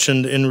had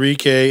mentioned,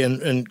 Enrique,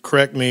 and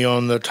correct me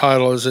on the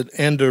title, is it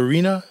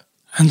Andorinha?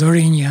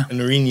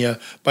 Andorinha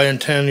by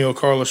Antonio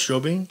Carlos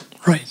Jobim.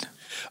 Right.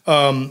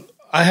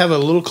 I have a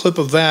little clip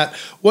of that.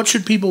 What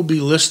should people be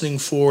listening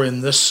for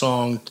in this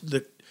song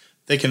that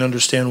they can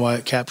understand why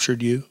it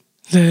captured you?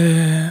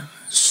 The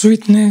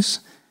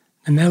sweetness,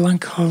 the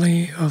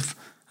melancholy of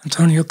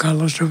Antonio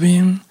Carlos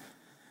Jobim,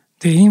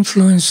 the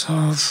influence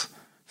of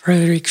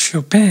Frédéric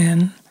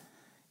Chopin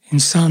in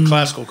some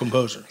classical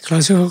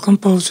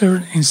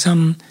composer in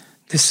some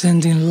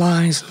descending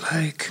lines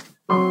like.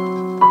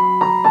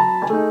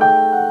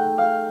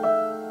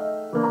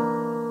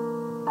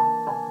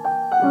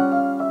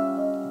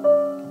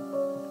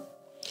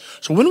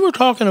 So when we're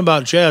talking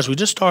about jazz, we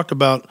just talked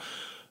about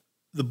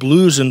the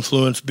blues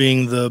influence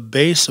being the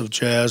base of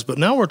jazz, but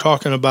now we're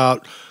talking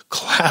about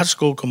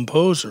classical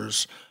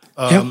composers.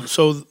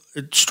 So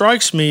it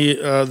strikes me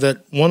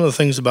that one of the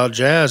things about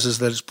jazz is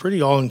that it's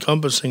pretty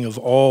all-encompassing of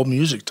all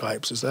music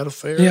types. Is that a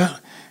fair? Yeah.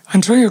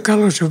 Antonio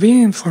Carlos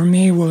Jobim, for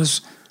me,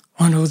 was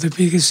one of the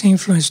biggest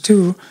influence,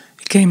 too.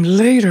 It came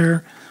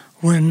later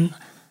when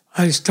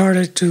I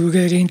started to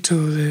get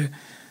into the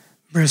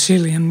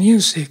Brazilian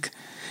music.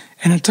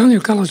 And Antonio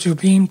Carlos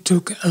Jobim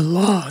took a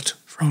lot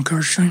from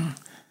Gershwin,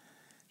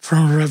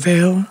 from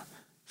Ravel,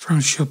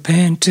 from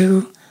Chopin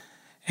too,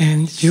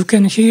 and you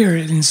can hear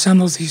it in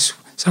some of these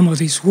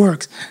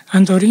works.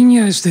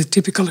 Andorinha is the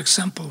typical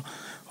example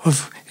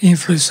of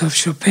influence of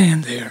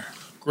Chopin there.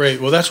 Great.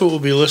 Well, that's what we'll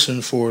be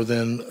listening for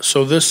then.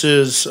 So this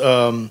is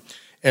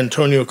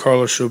Antonio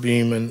Carlos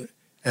Jobim and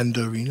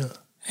Andorinha.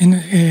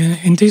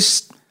 In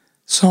this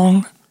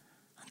song,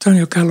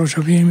 Antonio Carlos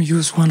Jobim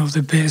used one of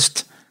the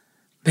best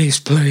bass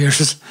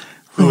players.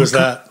 Who was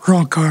that?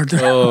 Ron Carter.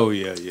 Oh,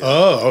 yeah.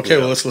 Oh, okay. Yeah.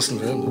 Well, let's listen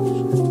to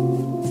him.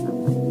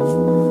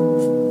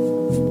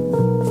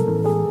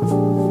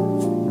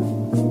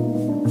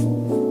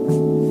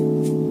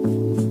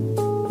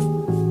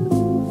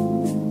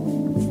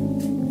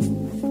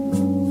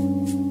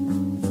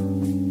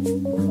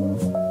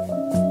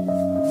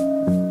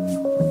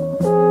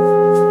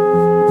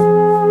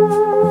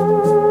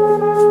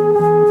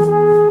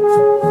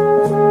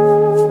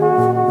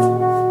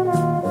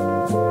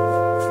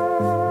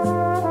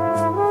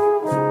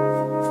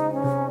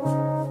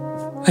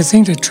 I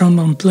think the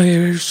trombone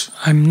players,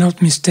 I'm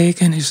not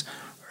mistaken, is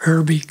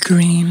Herbie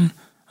Green.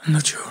 I'm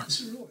not sure.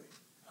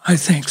 I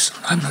think so.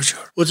 I'm not sure.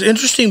 Well, it's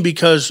interesting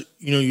because,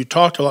 you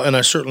talked a lot, and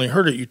I certainly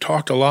heard it, you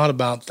talked a lot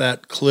about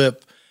that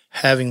clip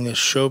having this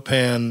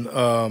Chopin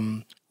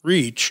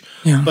reach,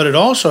 but it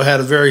also had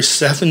a very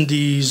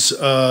 70s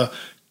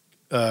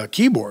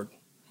keyboard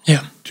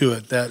to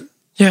it.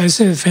 It's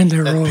a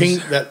Fender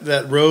Rhodes.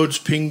 That Rhodes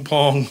ping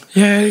pong.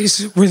 Yeah,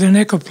 it's with an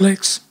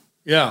Echoplex.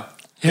 Yeah,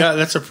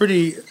 that's a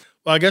pretty...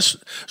 Well, I guess,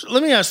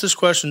 let me ask this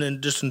question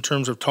in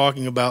terms of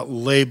talking about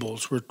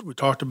labels. We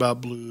talked about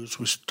blues,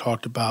 we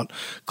talked about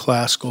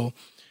classical,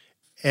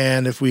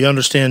 and if we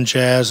understand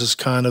jazz as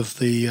kind of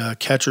the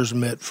catcher's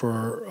mitt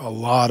for a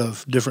lot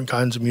of different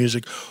kinds of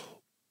music,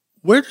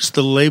 where does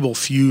the label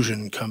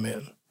fusion come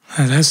in?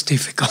 That's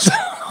difficult.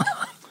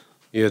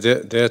 Yeah,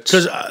 that's...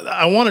 Because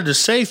I wanted to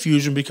say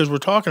fusion because we're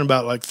talking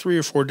about like 3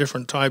 or 4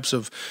 different types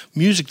of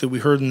music that we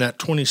heard in that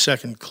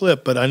 20-second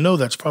clip, but I know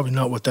that's probably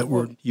not what that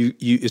word...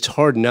 It's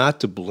hard not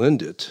to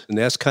blend it, and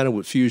that's kind of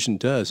what fusion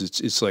does.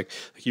 It's like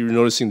you were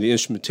noticing the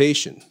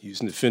instrumentation,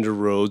 using the Fender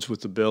Rhodes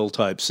with the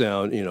bell-type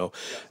sound,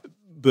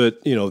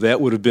 But, that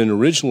would have been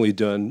originally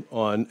done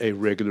on a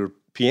regular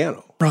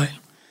piano. Right.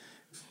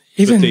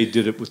 But they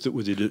did it with the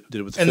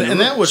Fender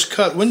And that was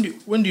cut... When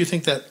do you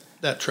think that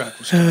track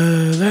was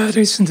that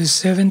is in the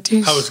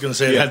 70s. I was going to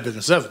say it had been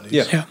the 70s.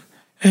 Yeah.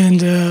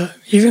 And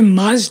even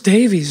Miles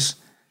Davis,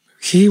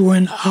 he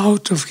went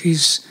out of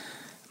his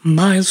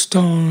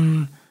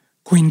milestone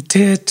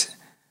quintet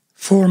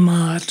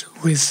format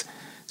with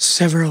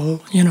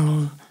several,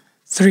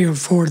 3 or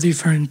 4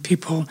 different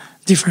people,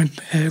 different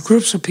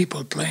groups of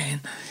people playing.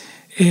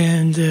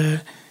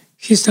 And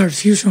he started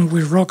fusion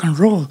with rock and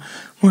roll.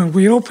 When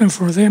we opened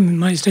for them,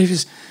 Miles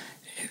Davis,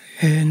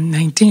 in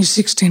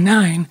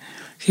 1969,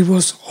 he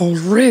was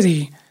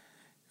already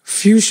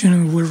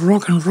fusioning with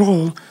rock and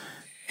roll,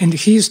 and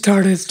he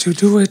started to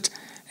do it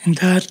in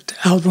that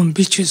album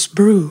Beaches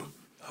Brew.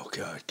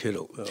 God,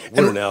 kiddo,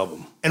 what an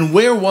album! And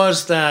where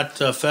was that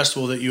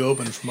festival that you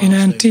opened for In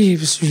Miles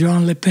Davis? Antibes,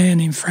 Jean Le Pen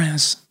in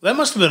France. That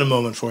must have been a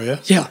moment for you.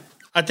 Yeah.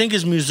 I think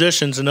as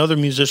musicians and other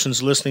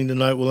musicians listening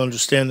tonight will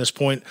understand this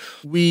point.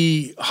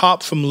 We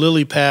hop from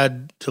lily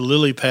pad to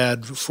lily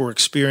pad for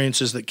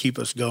experiences that keep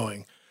us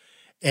going.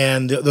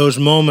 And those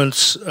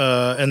moments,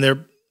 and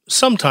they're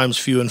sometimes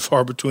few and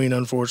far between,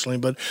 unfortunately,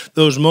 but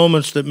those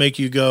moments that make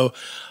you go,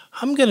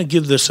 I'm going to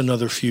give this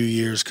another few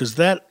years because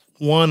that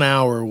 1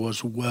 hour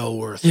was well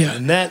worth it.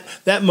 And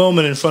that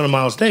moment in front of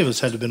Miles Davis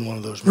had to have been one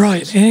of those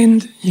moments. Right.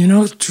 And,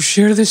 to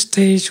share the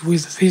stage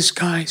with these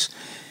guys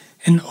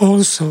and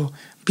also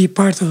be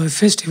part of the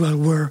festival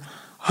where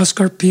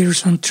Oscar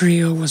Peterson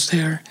Trio was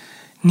there,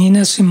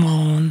 Nina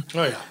Simone,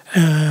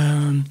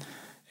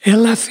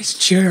 Ella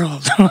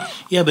Fitzgerald.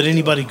 Yeah, but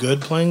anybody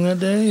good playing that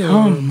day? Or?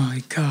 Oh,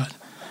 my God.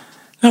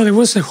 No, there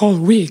was a whole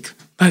week,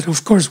 but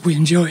of course we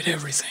enjoyed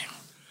everything.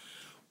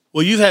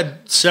 Well, you've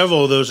had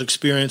several of those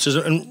experiences.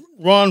 And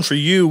Ron, for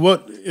you,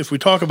 what if we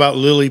talk about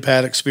lily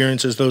pad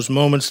experiences, those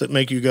moments that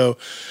make you go,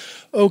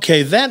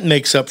 okay, that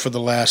makes up for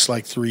the last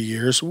 3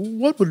 years.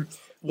 What would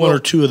one or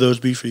two of those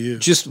be for you?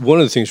 Just one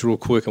of the things real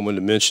quick I wanted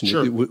to mention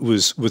Sure.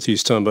 was what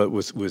he's talking about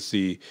with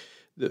the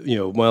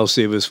Miles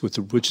Davis with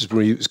the Witches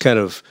Brew. He was kind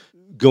of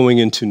going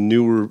into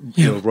newer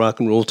rock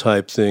and roll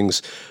type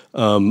things.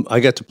 I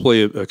got to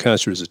play a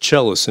concert as a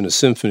cellist in a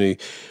symphony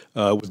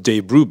with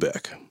Dave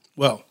Brubeck.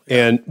 Well,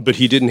 but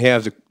he didn't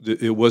have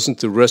it wasn't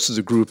the rest of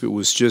the group. It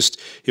was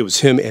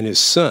him and his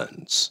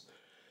sons,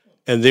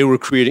 and they were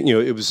creating.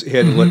 It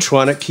had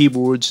electronic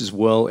keyboards as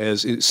well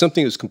as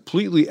something that's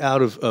completely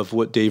out of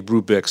what Dave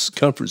Brubeck's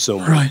comfort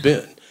zone would have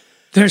been.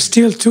 They're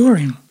still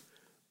touring.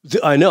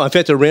 I know. In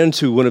fact, I ran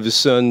into one of his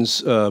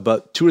sons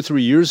about 2 or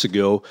 3 years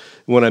ago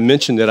when I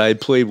mentioned that I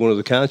had played one of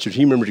the concerts.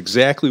 He remembered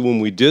exactly when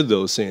we did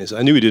those things.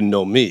 I knew he didn't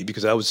know me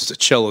because I was just a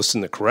cellist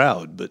in the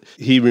crowd, but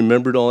he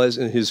remembered all that,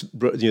 and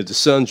the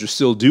sons are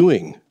still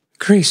doing.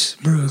 Chris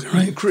Brugge,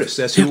 right? Chris,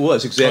 that's who it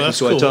was, exactly. that's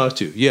so cool. I talked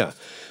to,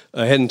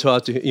 I hadn't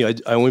talked to him.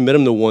 I only met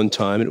him the one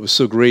time, and it was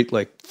so great,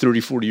 30,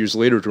 40 years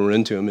later to run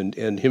into him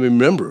and him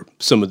remember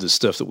some of the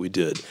stuff that we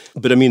did.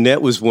 But, I mean,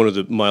 that was one of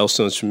the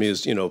milestones for me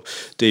is,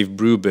 Dave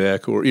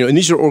Brubeck and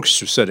these are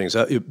orchestra settings.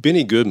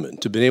 Benny Goodman,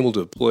 to be able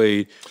to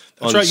play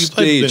on right, you stage.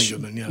 played Benny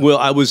Goodman, yeah. Well,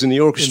 I was in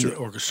the orchestra.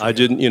 I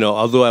didn't,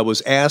 although I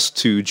was asked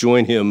to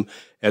join him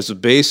as a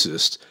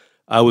bassist,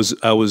 I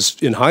was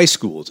in high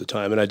school at the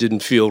time, and I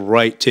didn't feel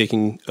right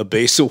taking a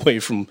bass away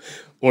from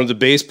one of the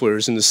bass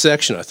players in the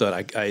section. I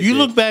thought You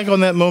look back on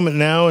that moment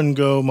now and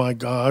go, my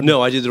God.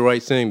 No, I did the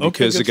right thing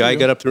because the guy you.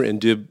 got up there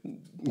and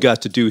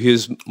got to do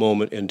his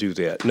moment and do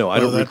that. No, I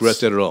don't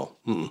regret that at all.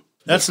 Mm-mm.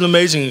 That's an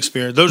amazing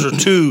experience. Those are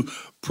two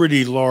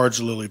pretty large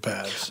lily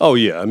pads. Oh,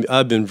 yeah. I mean,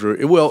 I've been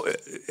very well.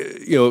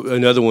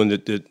 Another one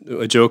that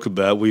I joke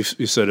about. We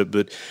said it,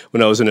 but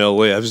when I was in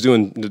L.A., I was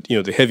doing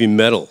the heavy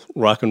metal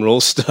rock and roll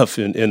stuff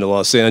in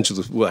Los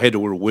Angeles. Well, I had to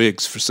wear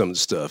wigs for some of the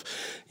stuff,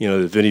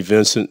 the Vinnie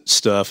Vincent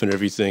stuff and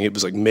everything. It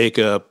was like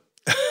makeup.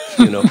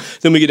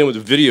 Then we get in with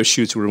the video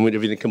shoots where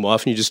everything come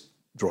off and you just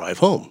drive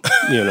home.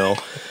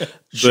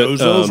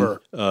 Show's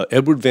over.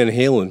 Edward Van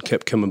Halen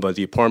kept coming by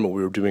the apartment.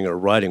 We were doing our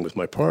writing with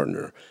my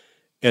partner.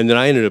 And then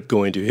I ended up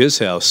going to his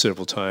house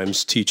several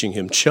times, teaching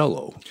him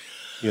cello,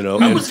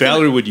 and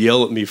Valerie would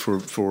yell at me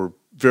for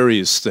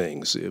various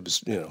things. It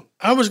was,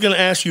 I was going to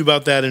ask you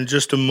about that in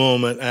just a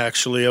moment,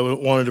 actually. I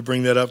wanted to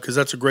bring that up because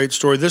that's a great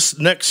story. This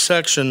next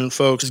section,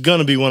 folks, is going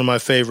to be one of my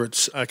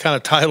favorites. I kind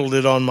of titled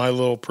it on my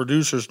little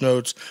producer's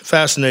notes,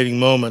 Fascinating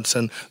Moments,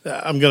 and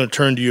I'm going to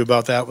turn to you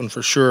about that one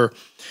for sure.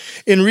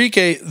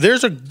 Enrique,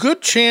 there's a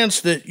good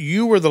chance that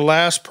you were the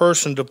last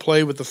person to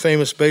play with the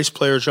famous bass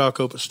player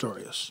Jaco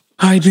Pastorius.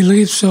 I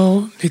believe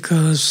so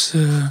because,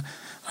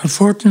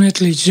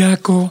 unfortunately,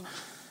 Jaco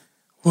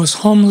was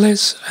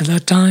homeless at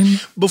that time.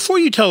 Before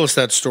you tell us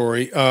that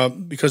story,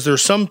 because there are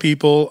some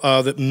people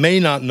that may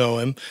not know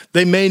him.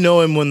 They may know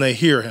him when they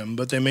hear him,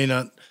 but they may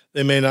not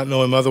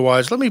know him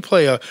otherwise. Let me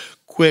play a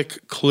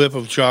quick clip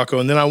of Jaco,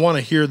 and then I want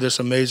to hear this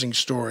amazing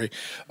story.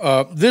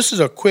 This is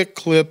a quick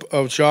clip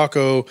of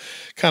Jaco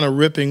kind of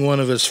ripping one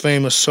of his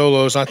famous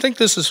solos. I think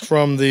this is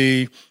from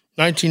the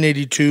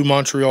 1982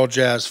 Montreal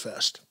Jazz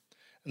Fest.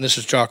 And this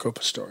is Jaco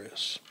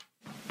Pastorius.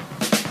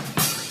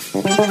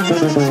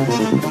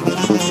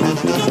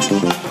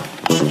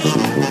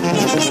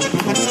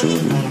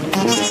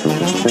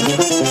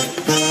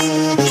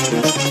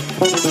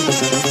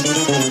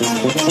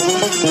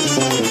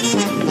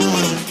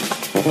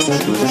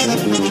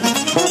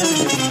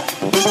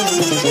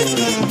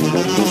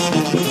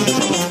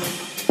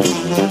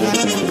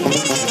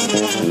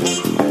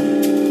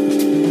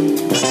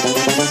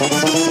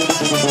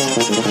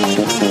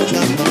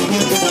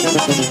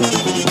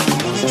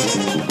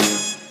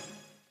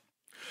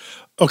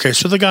 Okay,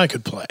 so the guy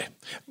could play.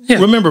 Yeah.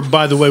 Remember,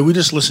 by the way, we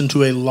just listened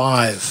to a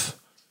live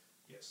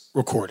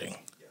recording,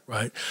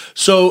 right?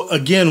 So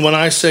again, when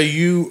I say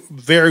you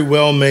very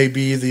well may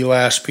be the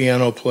last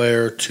piano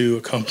player to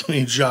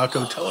accompany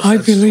Jaco, tell us I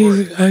that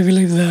story.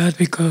 believe that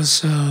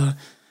because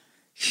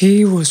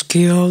he was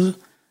killed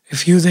a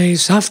few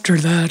days after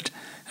that,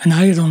 and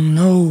I don't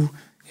know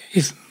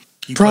if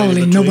You probably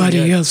played in between, nobody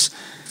yeah. else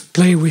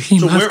played with him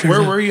So after where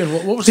that. were you,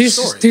 and what was the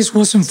story? This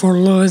wasn't for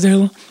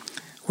Lauderdale.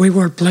 We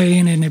were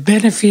playing in a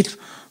benefit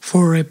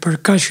for a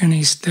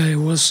percussionist that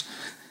was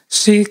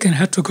sick and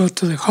had to go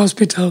to the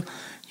hospital,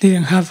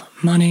 didn't have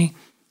money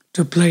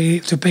to pay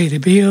the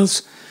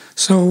bills.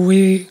 So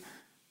we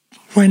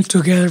went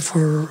together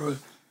for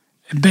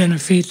a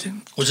benefit.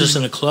 Was this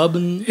in a club?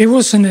 It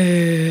was in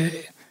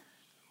a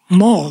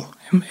mall,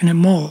 in a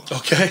mall.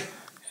 Okay.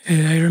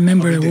 I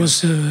remember it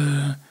was,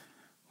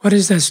 what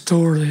is that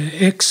store? The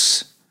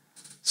X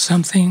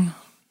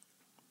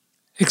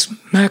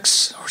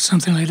Max or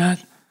something like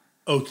that.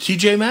 Oh,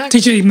 TJ Maxx?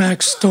 TJ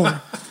Maxx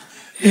store.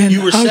 And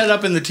You were set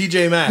up in the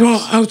TJ Maxx. Well,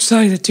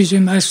 outside the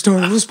TJ Maxx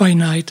store. It was by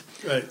night.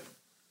 Right.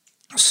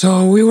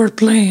 So we were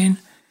playing,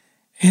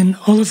 and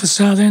all of a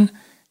sudden,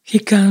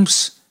 here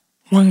comes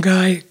one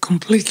guy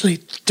completely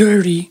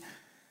dirty,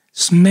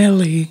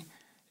 smelly,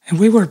 and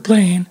we were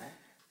playing,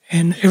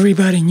 and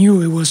everybody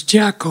knew it was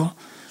Jacko.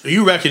 So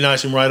you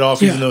recognized him right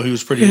off, even though he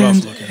was pretty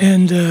rough looking.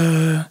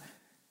 And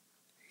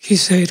he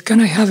said, "Can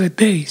I have a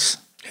bass,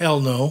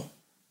 Hell no.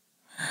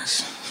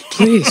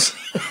 please?"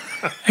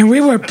 And we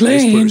were Bass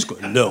playing, player's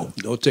going, no,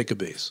 don't take a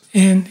bass.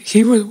 and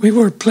we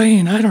were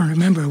playing. I don't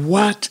remember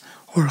what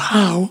or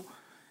how,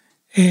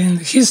 and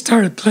he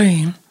started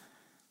playing.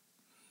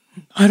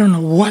 I don't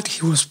know what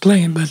he was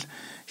playing, but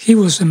he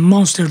was a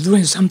monster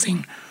doing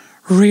something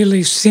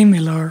really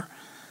similar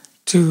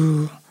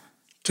to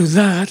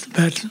that,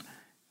 but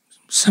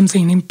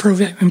something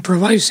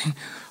improvising.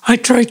 I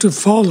tried to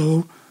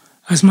follow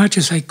as much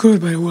as I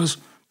could, but it was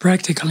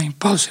practically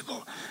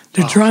impossible.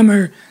 The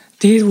drummer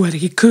did what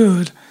he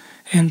could,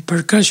 and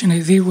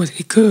percussionist did what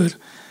he could,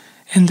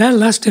 and that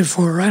lasted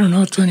for,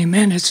 20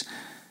 minutes,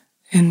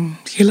 and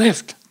he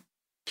left.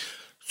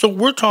 So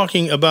we're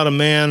talking about a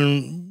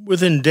man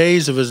within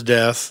days of his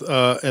death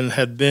and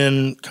had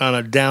been kind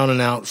of down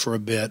and out for a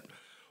bit,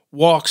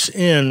 walks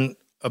in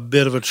a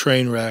bit of a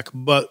train wreck,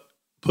 but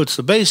puts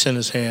the bass in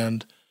his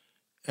hand,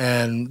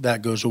 and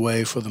that goes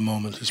away for the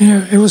moment.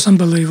 Yeah, it was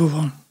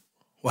unbelievable.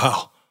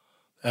 Wow,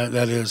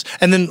 that is.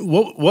 And then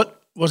what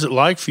was it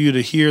like for you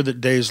to hear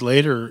that days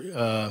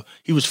later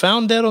he was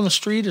found dead on the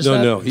street?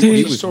 No,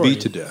 he was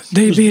beat to death.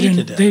 They beat beat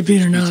to death.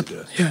 him up,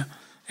 yeah.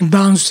 And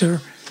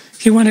Bouncer,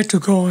 he wanted to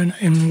go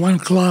in one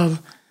club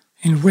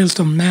in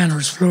Wilton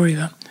Manors,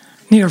 Florida,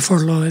 near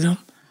Fort Lauderdale.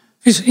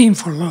 He's in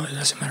Fort Lauderdale,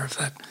 as a matter of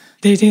fact.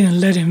 They didn't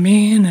let him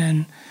in,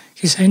 and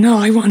he said, "No,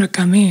 I want to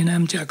come in.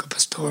 I'm Jaco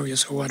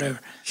Pastorius," or whatever.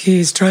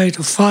 He tried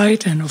to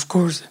fight, and of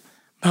course,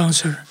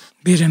 Bouncer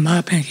beat him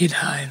up, and he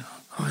died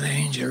of the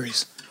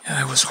injuries.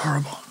 Yeah, it was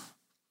horrible.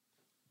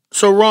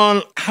 So,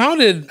 Ron, how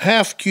did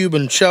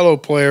half-Cuban cello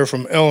player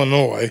from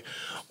Illinois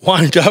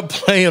wind up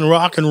playing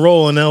rock and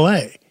roll in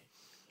L.A.?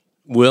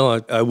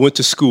 Well, I went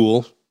to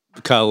school,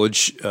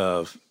 college,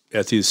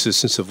 at the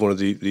assistance of one of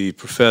the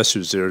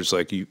professors there. It's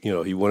like,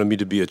 he wanted me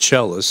to be a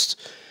cellist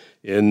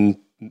in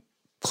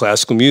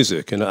classical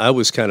music. And I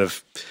was getting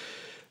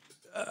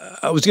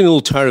a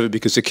little tired of it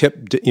because it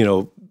kept,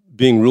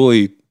 being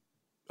really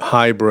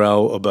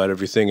highbrow about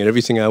everything, and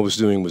everything I was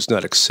doing was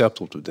not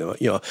acceptable to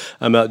them.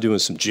 I'm out doing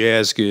some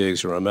jazz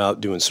gigs, or I'm out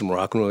doing some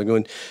rock and roll. They're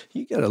going,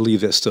 "You got to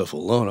leave that stuff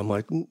alone." I'm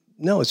like,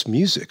 "No, it's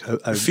music."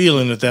 I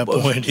Feeling at that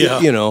point,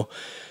 yeah.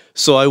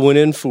 So I went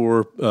in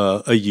for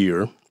a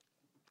year,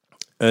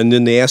 and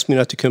then they asked me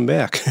not to come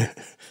back.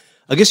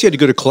 I guess you had to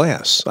go to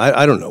class.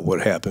 I don't know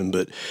what happened,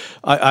 but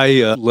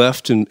I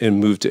left and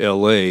moved to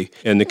L.A.,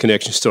 and the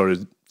connection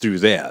started through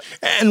that.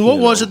 And what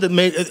was it that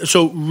made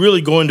so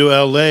really going to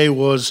L.A.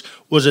 was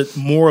it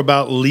more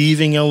about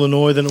leaving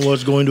Illinois than it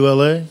was going to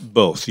L.A.?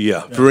 Both,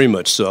 yeah, very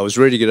much so. I was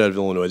ready to get out of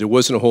Illinois. There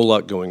wasn't a whole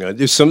lot going on.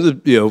 There's some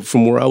of the,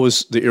 from where I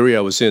was, the area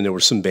I was in, there were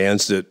some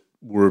bands that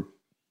were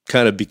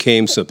kind of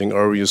became something.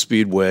 REO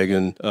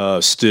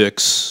Speedwagon,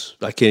 Styx.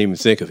 I can't even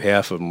think of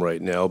half of them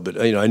right now,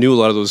 but I knew a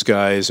lot of those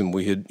guys, and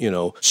we had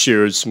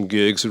shared some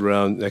gigs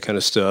around that kind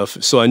of stuff.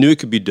 So I knew it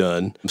could be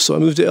done. So I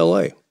moved to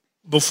L.A.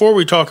 Before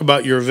we talk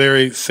about your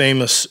very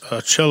famous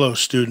cello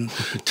student,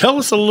 tell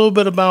us a little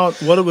bit about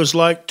what it was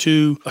like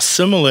to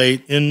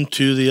assimilate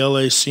into the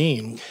LA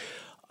scene.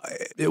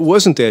 It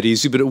wasn't that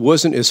easy, but it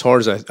wasn't as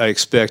hard as I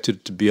expected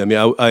it to be. I mean,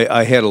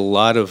 I had a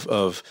lot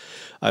of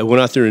I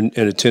went out there and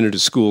attended a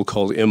school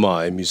called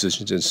MI,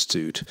 Musicians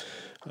Institute,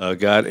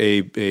 got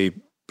a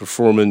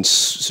performance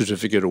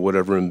certificate or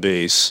whatever in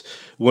bass.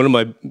 One of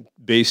my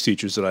bass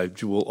teachers that I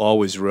will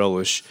always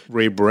relish,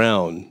 Ray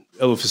Brown,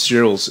 Ella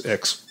Fitzgerald's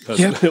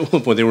ex-husband. Yeah. At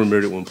one point, they were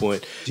married at one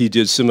point. He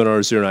did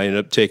seminars there, and I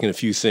ended up taking a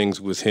few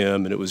things with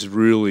him, and it was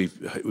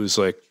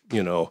like,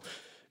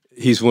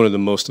 he's one of the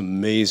most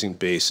amazing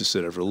bassists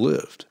that ever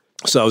lived.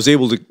 So I was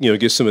able to,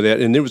 get some of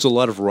that, and there was a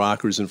lot of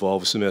rockers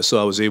involved with some of that,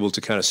 so I was able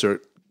to kind of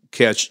start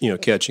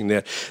catching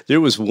that. There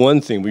was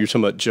one thing, when you're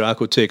talking about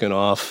Jaco taking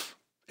off,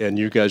 and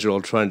you guys are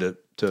all trying to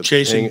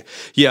Chasing. hang.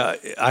 Yeah,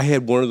 I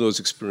had one of those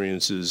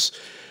experiences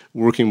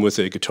working with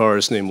a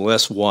guitarist named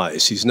Les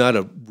Wise. He's not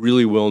a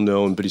really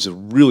well-known, but he's a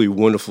really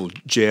wonderful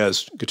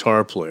jazz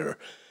guitar player.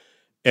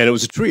 And it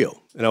was a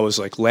trio. And I was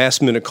like,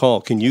 last minute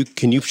call, can you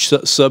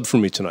sub for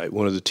me tonight?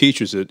 One of the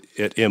teachers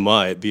at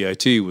MI, at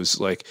BIT, was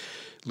like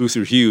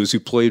Luther Hughes, who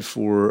played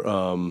for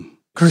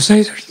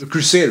Crusaders. the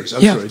Crusaders.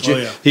 I'm Yeah.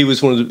 sorry. He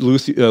was one of the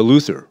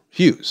Luther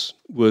Hughes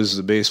was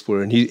the bass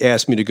player, and he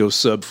asked me to go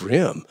sub for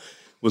him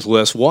with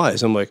Les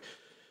Wise. I'm like,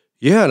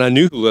 yeah, and I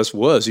knew who Les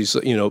was. He's,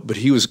 but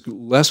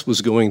Les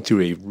was going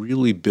through a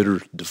really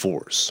bitter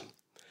divorce.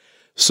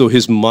 So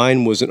his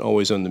mind wasn't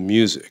always on the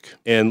music.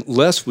 And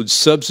Les would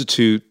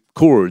substitute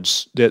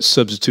chords that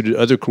substituted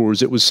other chords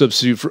that would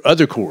substitute for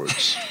other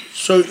chords.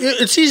 So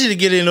it's easy to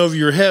get in over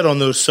your head on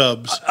those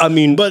subs. I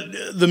mean, but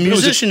the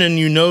musician in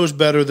you knows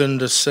better than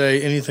to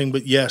say anything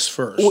but yes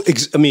first. well,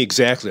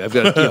 exactly. I've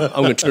got.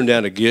 I'm going to turn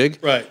down a gig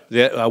Right.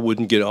 that I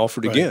wouldn't get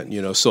offered again.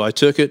 So I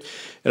took it,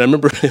 and I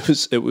remember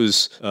it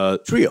was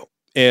trio,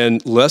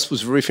 and Les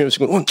was very famous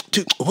going 1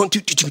 2 1 2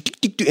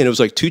 and it was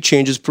like 2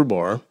 changes per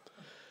bar,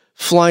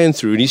 flying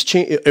through, and he's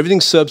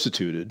everything's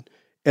substituted.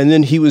 And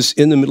then he was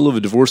in the middle of a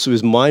divorce, so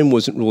his mind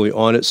wasn't really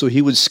on it. So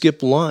he would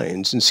skip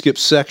lines and skip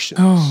sections.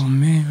 Oh,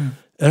 man.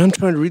 And I'm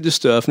trying to read this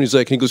stuff, and he's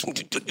like, and he goes,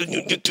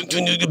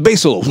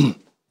 bass solo.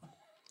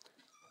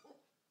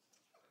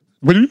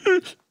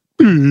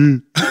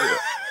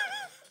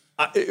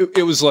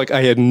 It was like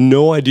I had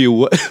no idea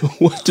what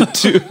to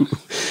do.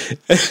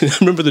 And I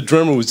remember the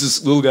drummer was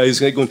this little guy. He's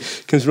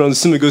comes around the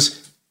cymbal and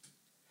goes.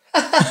 I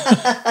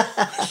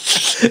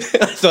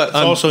thought, It's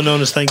also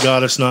known as "Thank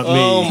God It's Not Me."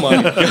 oh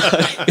my god!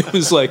 It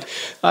was like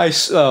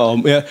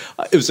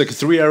it was like a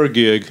 3-hour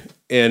gig,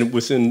 and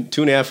within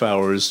 2.5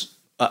 hours,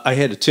 I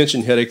had a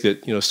tension headache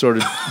that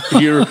started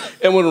here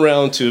and went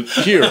around to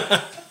here.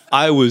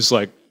 I was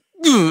like,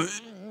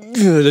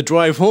 the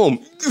drive home.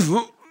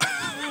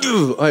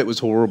 It was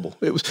horrible.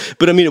 It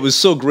was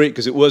so great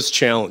because it was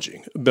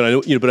challenging. But I know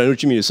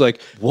what you mean. It's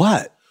like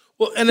what.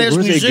 Well, and as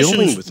Where are they going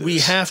musicians, with we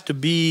this? have to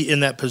be in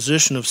that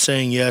position of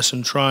saying yes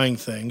and trying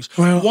things.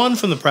 Well- One,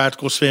 from the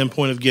practical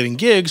standpoint of getting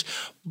gigs,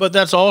 but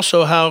that's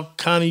also how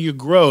kind of you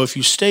grow. If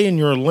you stay in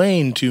your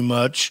lane too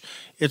much,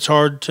 it's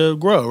hard to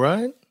grow,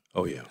 right?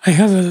 Oh yeah. I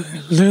have a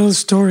little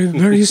story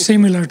very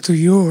similar to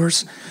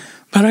yours,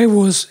 but I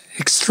was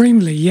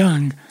extremely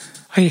young.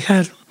 I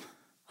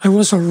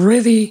was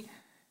already,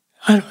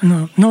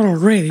 not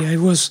already, I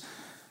was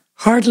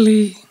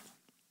hardly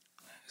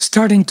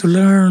starting to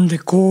learn the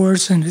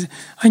chords, and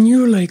I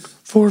knew like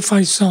 4 or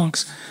 5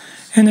 songs.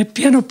 And a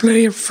piano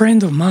player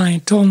friend of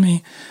mine told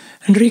me,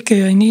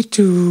 Enrique, I need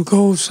to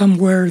go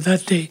somewhere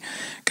that day.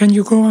 Can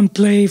you go and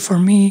play for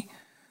me?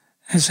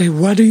 I say,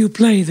 what do you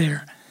play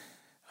there?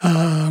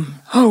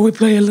 We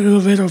play a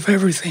little bit of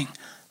everything.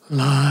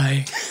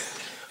 Lie.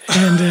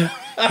 And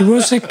it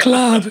was a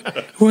club,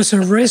 it was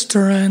a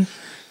restaurant,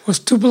 it was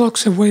 2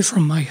 blocks away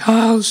from my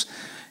house,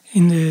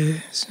 in the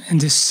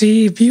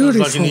sea,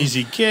 beautiful. It's like an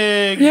easy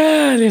gig.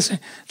 Yeah,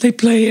 they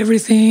play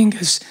everything,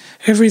 1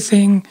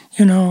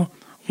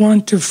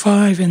 to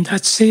 5, and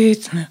that's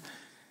it.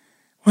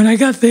 When I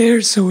got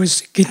there, so it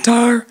was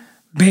guitar,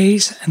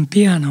 bass, and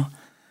piano,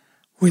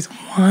 with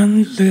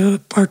one little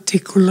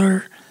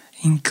particular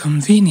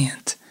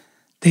inconvenient.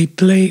 They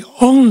play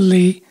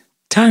only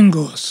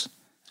tangos,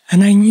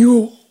 and I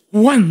knew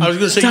one. I was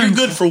going to say, tango. you're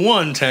good for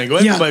one tango.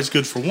 Yeah. Everybody's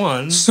good for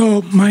one.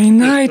 So my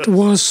night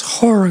was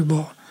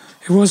horrible.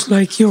 It was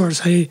like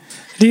yours. I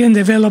didn't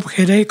develop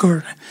headache,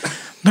 but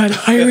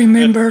I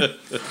remember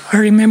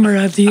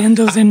at the end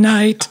of the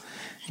night,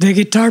 the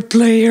guitar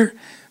player,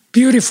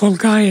 beautiful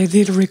guy, I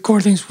did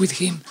recordings with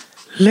him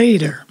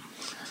later.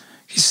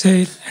 He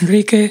said,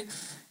 Enrique,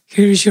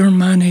 here is your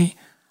money.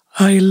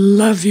 I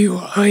love you.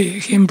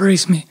 He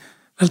embraced me.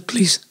 But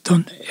please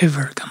don't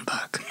ever come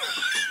back.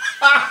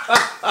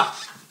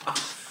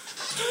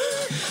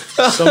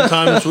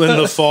 Sometimes when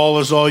the fall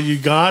is all you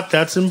got,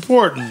 that's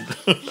important.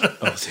 Oh,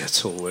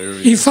 that's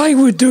hilarious. If I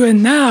would do it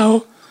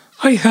now,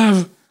 I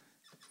have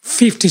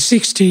 50,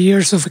 60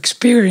 years of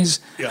experience,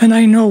 and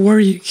I know where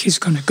he's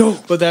going to go.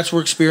 But that's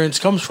where experience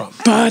comes from,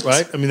 But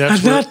right? I mean,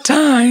 that's at that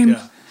time,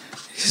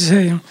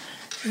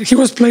 he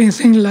was playing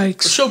things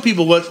like... Show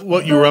people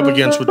what you were up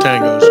against with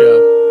tangos,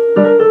 yeah.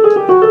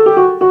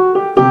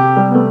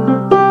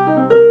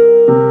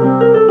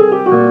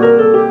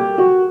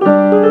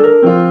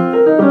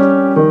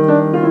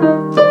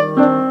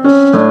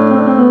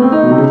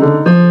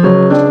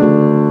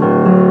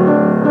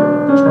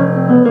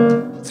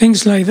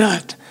 things like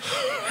that.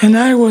 And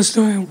I was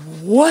doing,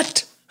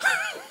 what?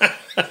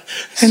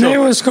 And I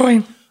was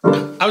going...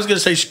 I was going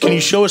to say, can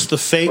you show us the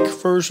fake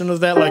version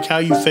of that, like how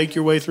you fake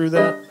your way through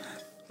that?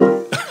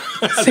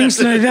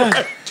 Things like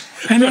that.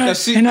 And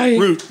I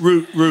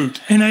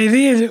Root. And I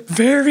did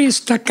very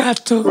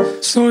staccato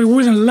so it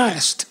wouldn't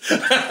last.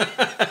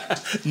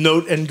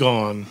 Note and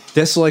gone.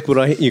 That's like what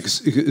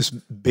because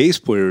bass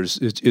players,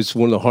 it's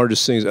one of the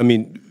hardest things. I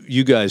mean,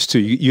 you guys too,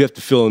 you have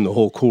to fill in the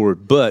whole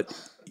chord, but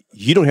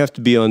you don't have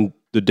to be on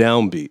the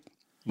downbeat,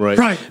 right?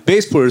 Right.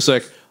 Bass players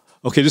like,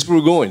 okay, this is where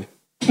we're going.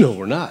 No,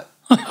 we're not.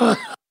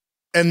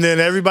 And then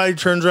everybody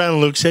turns around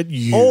and looks at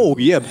you. Oh,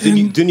 yeah, but then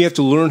you have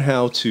to learn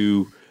how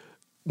to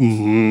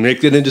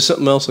make it into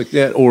something else like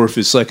that. Or if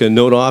it's like a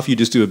note off, you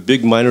just do a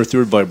big minor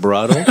third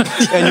vibrato,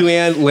 and you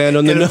land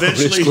on the note.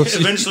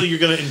 Eventually, you're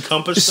going to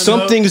encompass the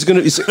something note. is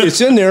going to.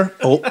 It's in there.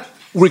 Oh,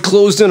 we're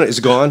closed in it. It's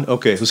gone.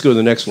 Okay, let's go to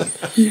the next one.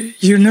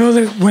 You know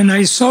that when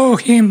I saw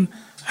him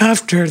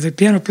after, the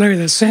piano player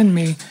that sent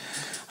me,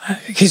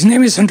 his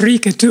name is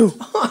Enrique too.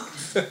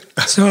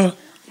 So,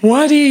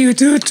 what do you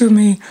do to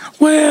me?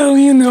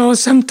 Well,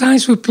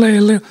 sometimes we play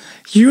a little.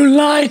 You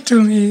lied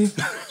to me.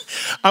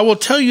 I will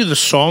tell you the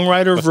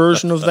songwriter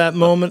version of that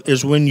moment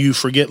is when you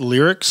forget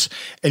lyrics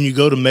and you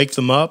go to make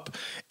them up.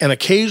 And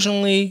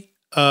occasionally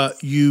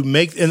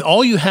and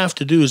all you have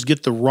to do is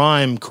get the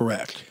rhyme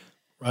correct,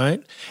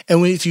 right?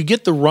 And if you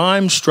get the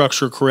rhyme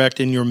structure correct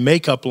in your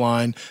makeup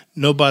line,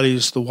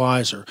 nobody's the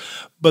wiser.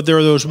 But there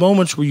are those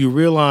moments where you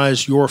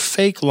realize your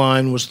fake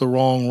line was the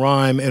wrong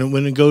rhyme. And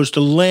when it goes to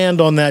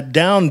land on that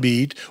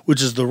downbeat,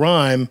 which is the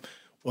rhyme,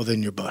 well,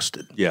 then you're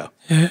busted. Yeah.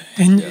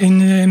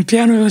 In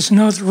piano, there's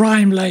no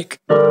rhyme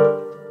like.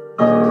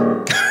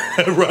 Right,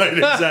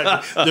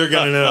 exactly. They're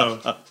going to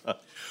know.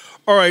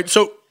 All right,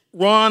 so,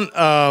 Ron,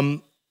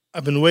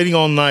 I've been waiting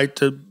all night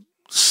to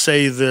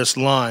say this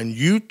line.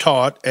 You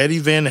taught Eddie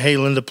Van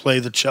Halen to play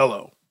the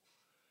cello.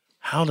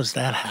 How does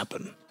that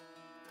happen?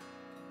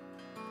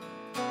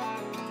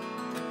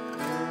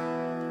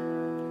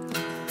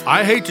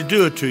 I hate to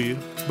do it to you,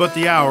 but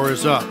the hour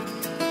is up.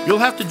 You'll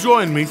have to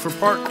join me for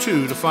part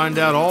 2 to find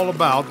out all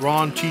about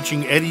Ron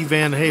teaching Eddie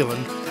Van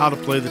Halen how to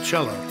play the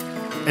cello,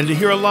 and to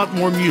hear a lot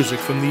more music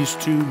from these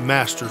two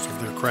masters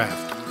of their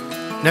craft.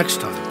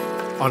 Next time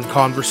on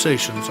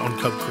Conversations on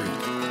Cub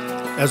Creek.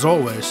 As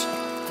always,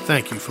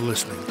 thank you for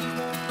listening.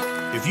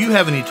 If you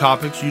have any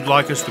topics you'd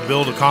like us to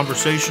build a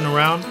conversation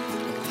around,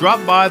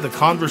 drop by the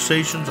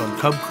Conversations on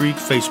Cub Creek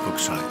Facebook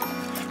site.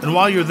 And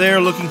while you're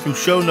there looking through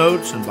show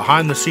notes and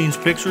behind-the-scenes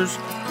pictures,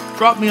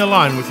 drop me a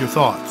line with your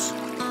thoughts.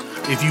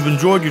 If you've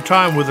enjoyed your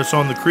time with us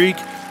on the Creek,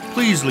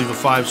 please leave a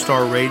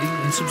 5-star rating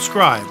and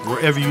subscribe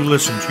wherever you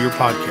listen to your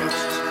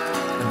podcasts.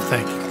 And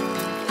thank you.